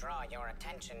like to draw your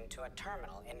attention to a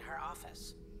terminal in her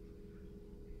office.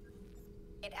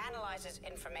 It analyzes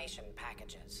information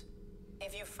packages.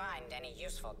 If you find any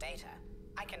useful data,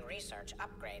 I can research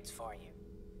upgrades for you.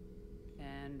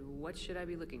 And what should I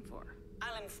be looking for?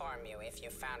 I'll inform you if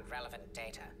you found relevant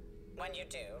data. When you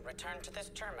do, return to this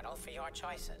terminal for your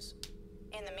choices.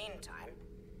 In the meantime,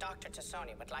 Dr.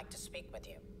 Tassoni would like to speak with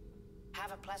you.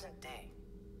 Have a pleasant day.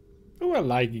 Oh, I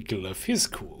like Glyph, he's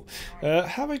cool.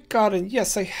 Have I gotten...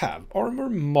 Yes, I have. Armor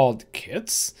mod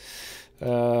kits.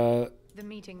 The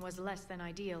meeting was less than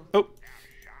ideal. Oh.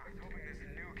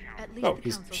 At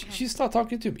least Oh, she's not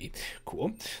talking to me.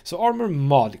 Cool. So, armor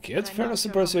mod kit. Fairness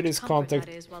and Persuade's contact.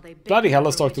 Bloody hell,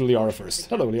 let's talk to Liara first.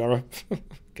 Hello, Liara.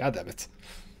 God damn it.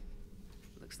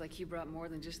 Looks like you brought more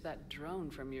than just that drone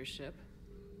from your ship.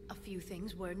 A few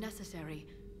things were necessary.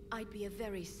 I'd be a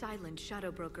very silent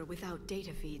shadow broker without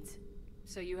data feeds.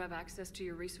 So you have access to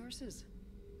your resources?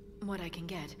 What I can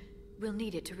get. We'll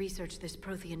need it to research this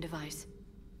Prothean device.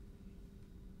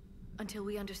 Until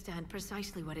we understand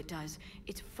precisely what it does,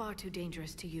 it's far too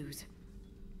dangerous to use.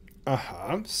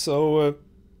 So,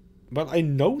 well, I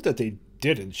know that they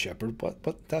didn't, Shepard,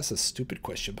 but that's a stupid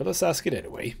question, but let's ask it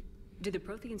anyway. Did the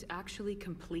Protheans actually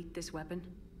complete this weapon?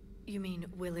 You mean,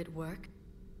 will it work?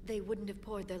 They wouldn't have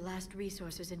poured their last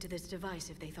resources into this device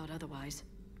if they thought otherwise.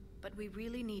 But we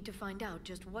really need to find out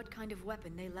just what kind of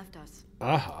weapon they left us.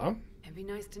 It'd be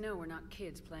nice to know we're not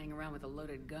kids playing around with a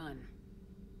loaded gun.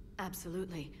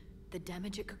 Absolutely. The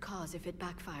damage it could cause if it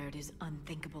backfired is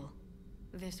unthinkable.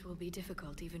 This will be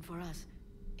difficult even for us.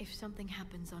 If something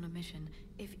happens on a mission,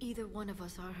 if either one of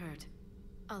us are hurt,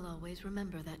 I'll always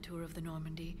remember that tour of the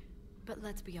Normandy. But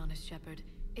let's be honest, Shepard.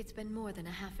 It's been more than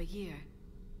a half a year.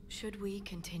 Should we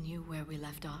continue where we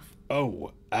left off?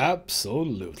 Oh,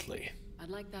 absolutely. I'd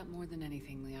like that more than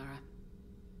anything, Liara.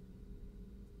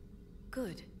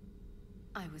 Good.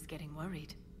 I was getting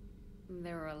worried.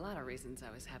 There were a lot of reasons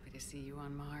I was happy to see you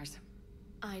on Mars.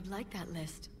 I'd like that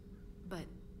list, but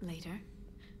later.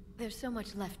 There's so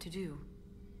much left to do.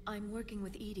 I'm working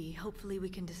with EDI. Hopefully we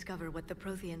can discover what the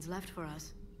Protheans left for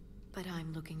us. But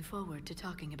I'm looking forward to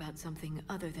talking about something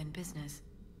other than business.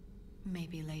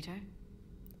 Maybe later?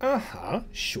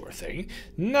 Sure thing.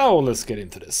 Now let's get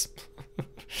into this.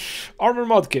 Armor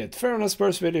mod kit. Fairness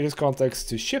persuaded his contacts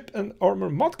to ship an armor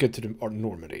mod kit to the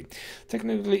Normandy.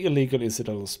 Technically illegal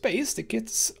incidental space, the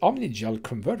kit's omni-gel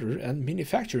converter and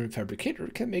manufacturer and fabricator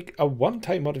can make a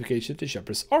one-time modification to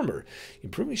Shepard's armor,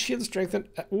 improving shield strength and,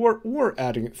 or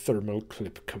adding thermal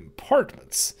clip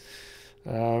compartments.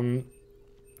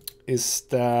 Is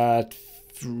that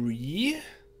free?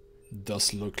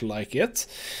 Does look like it.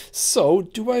 So,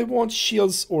 do I want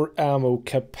shields or ammo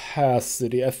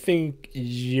capacity? I think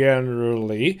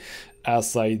generally,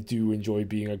 as I do enjoy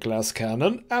being a glass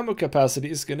cannon, ammo capacity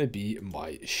is gonna be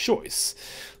my choice.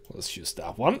 Let's choose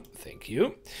that one. Thank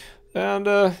you.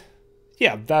 And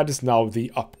yeah, that is now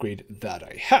the upgrade that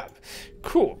I have.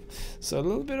 Cool. So a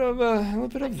little bit of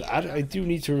that. I do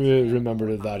need to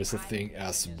remember that that is a thing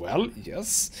as well.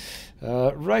 Yes.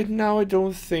 Right now, I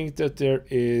don't think that there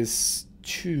is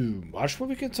too much. Well,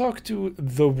 we can talk to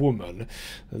the woman,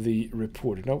 the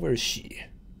reporter. Now, where is she?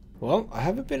 Well, I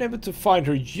haven't been able to find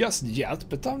her just yet,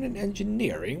 but down in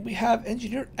engineering, we have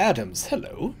Engineer Adams.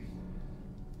 Hello.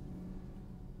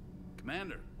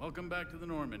 Commander, welcome back to the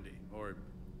Normandy. Or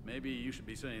maybe you should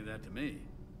be saying that to me.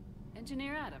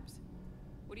 Engineer Adams,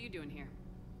 what are you doing here?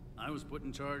 I was put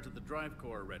in charge of the drive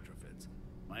core retrofits.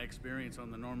 My experience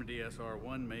on the Normandy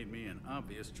SR1 made me an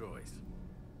obvious choice.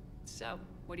 So,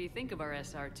 what do you think of our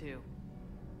SR2?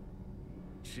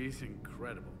 She's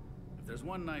incredible. If there's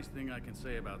one nice thing I can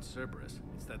say about Cerberus,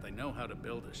 it's that they know how to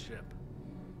build a ship.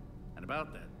 And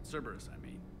about that, Cerberus, I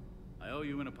mean, I owe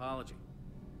you an apology.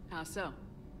 How so?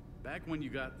 Back when you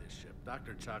got this ship,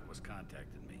 Dr. Chalk was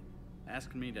contacting me,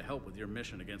 asking me to help with your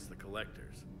mission against the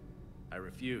Collectors. I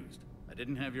refused. I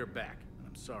didn't have your back, and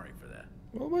I'm sorry for that.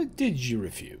 Well, why did you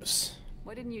refuse?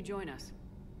 Why didn't you join us?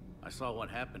 I saw what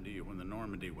happened to you when the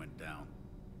Normandy went down.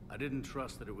 I didn't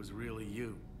trust that it was really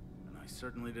you, and I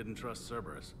certainly didn't trust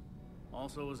Cerberus.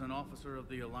 Also, as an officer of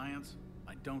the Alliance,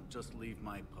 I don't just leave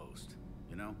my post,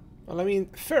 you know? Well, I mean,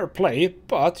 fair play,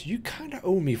 but you kinda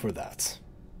owe me for that.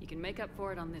 You can make up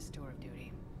for it on this tour of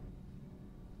duty.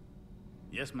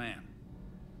 Yes, ma'am.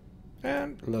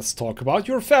 And let's talk about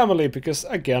your family, because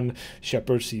again,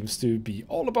 Shepard seems to be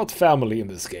all about family in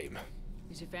this game.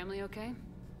 Is your family okay?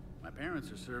 My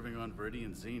parents are serving on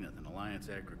Viridian Zenith, an Alliance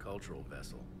agricultural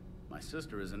vessel. My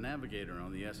sister is a navigator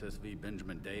on the SSV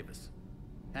Benjamin Davis.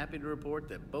 Happy to report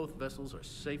that both vessels are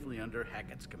safely under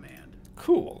Hackett's command.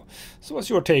 Cool. So what's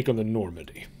your take on the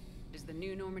Normandy? Does the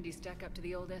new Normandy stack up to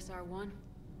the old SR-1?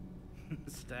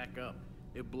 Stack up.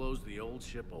 It blows the old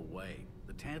ship away.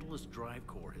 The Tantalus drive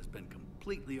core has been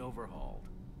completely overhauled.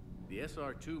 The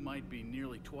SR-2 might be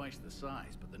nearly twice the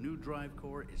size, but the new drive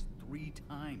core is 3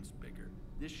 times bigger.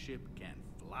 This ship can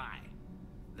fly.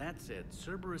 That said,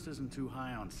 Cerberus isn't too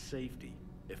high on safety.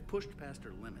 If pushed past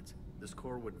her limits, this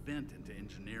core would vent into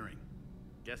engineering.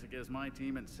 Guess it gives my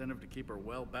team incentive to keep her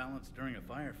well balanced during a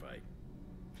firefight.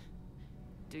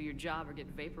 Do your job or get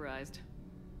vaporized.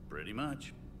 Pretty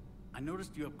much. I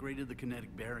noticed you upgraded the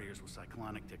kinetic barriers with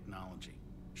cyclonic technology.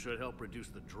 Should help reduce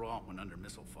the draw when under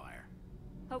missile fire.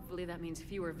 Hopefully that means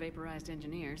fewer vaporized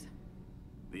engineers.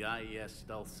 The IES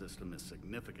stealth system is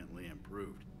significantly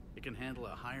improved. It can handle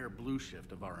a higher blue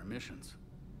shift of our emissions.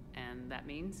 And that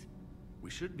means? We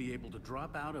should be able to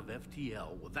drop out of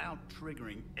FTL without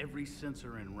triggering every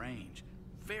sensor in range.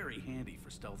 Very handy for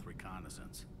stealth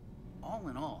reconnaissance. All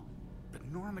in all, the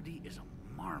Normandy is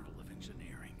a marvel of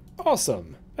engineering.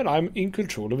 Awesome. And I'm in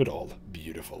control of it all.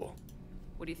 Beautiful.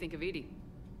 What do you think of Edie?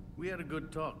 We had a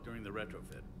good talk during the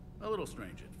retrofit. A little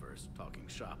strange at first, talking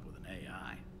shop with an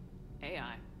AI.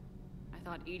 AI? I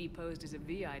thought Edie posed as a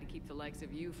VI to keep the likes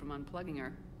of you from unplugging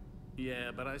her.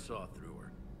 Yeah, but I saw through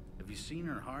her. Have you seen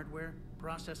her hardware?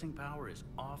 Processing power is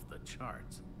off the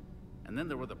charts. And then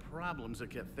there were the problems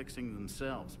that kept fixing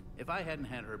themselves. If I hadn't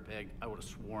had her pegged, I would have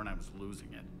sworn I was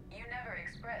losing it. You never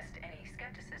expressed any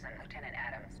skepticism, Lieutenant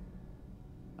Adams.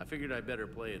 I figured I'd better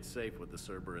play it safe with the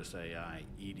Cerberus AI,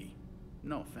 Edie.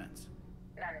 No offense.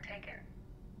 None taken.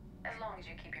 As long as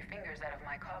you keep your fingers out of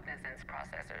my cognizance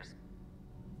processors.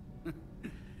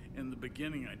 In the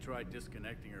beginning, I tried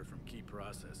disconnecting her from key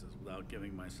processes without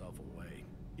giving myself away.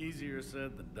 Easier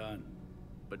said than done.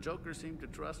 But Joker seemed to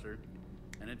trust her,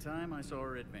 and in time I saw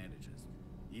her advantages.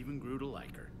 Even grew to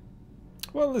like her.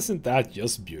 Well, isn't that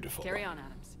just beautiful? Carry on,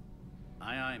 Adams.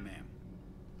 Aye, aye, ma'am.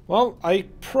 Well, I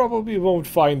probably won't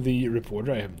find the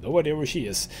reporter. I have no idea where she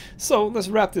is. So let's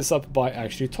wrap this up by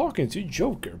actually talking to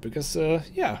Joker, because,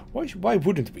 yeah, why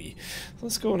wouldn't we?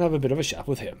 Let's go and have a bit of a chat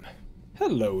with him.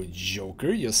 Hello,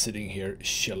 Joker. You're sitting here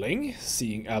chilling,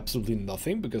 seeing absolutely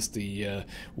nothing because the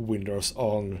windows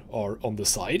are on the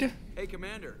side. Hey,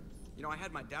 Commander. You know, I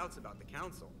had my doubts about the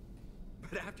Council.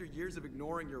 But after years of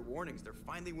ignoring your warnings, they're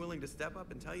finally willing to step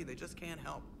up and tell you they just can't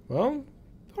help. Well,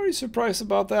 are you surprised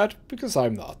about that? Because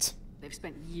I'm not. They've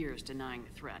spent years denying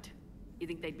the threat. You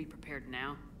think they'd be prepared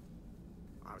now?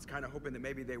 I was kind of hoping that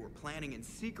maybe they were planning in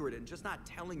secret and just not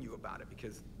telling you about it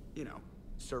because, you know,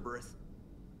 Cerberus.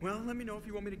 Well, let me know if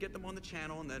you want me to get them on the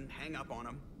channel and then hang up on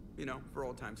them, you know, for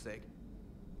old time's sake.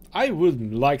 I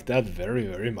would like that very,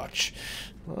 very much.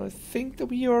 I think that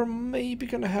we are maybe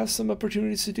gonna have some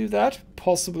opportunities to do that.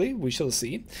 Possibly, we shall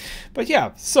see. But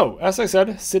yeah, so, as I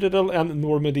said, Citadel and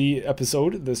Normandy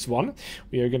episode, this one.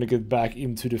 We are gonna get back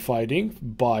into the fighting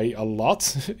by a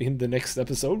lot in the next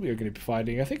episode. We are gonna be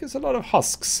fighting, I think it's a lot of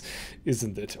husks,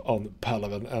 isn't it, on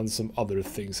Palaven and some other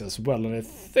things as well. And I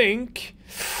think...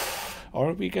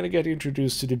 aren't we gonna get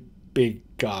introduced to the big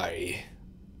guy?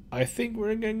 I think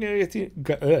we're gonna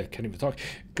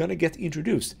get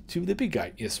introduced to the big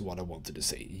guy is what I wanted to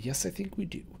say. Yes, I think we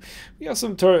do. We have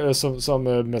some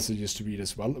messages to read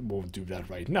as well. Won't do that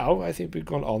right now. I think we've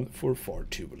gone on for far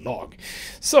too long.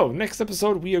 So next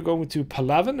episode we are going to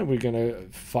Palaven and we're gonna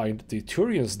find the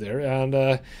Turians there.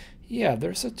 And yeah,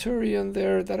 there's a Turian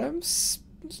there that I'm,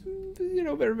 you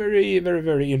know,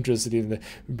 very interested in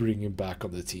bringing back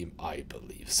on the team, I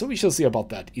believe. So we shall see about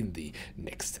that in the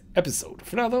next episode.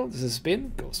 For now though, this has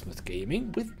been Ghostmith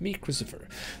Gaming with me, Christopher.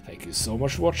 Thank you so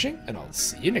much for watching, and I'll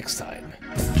see you next time.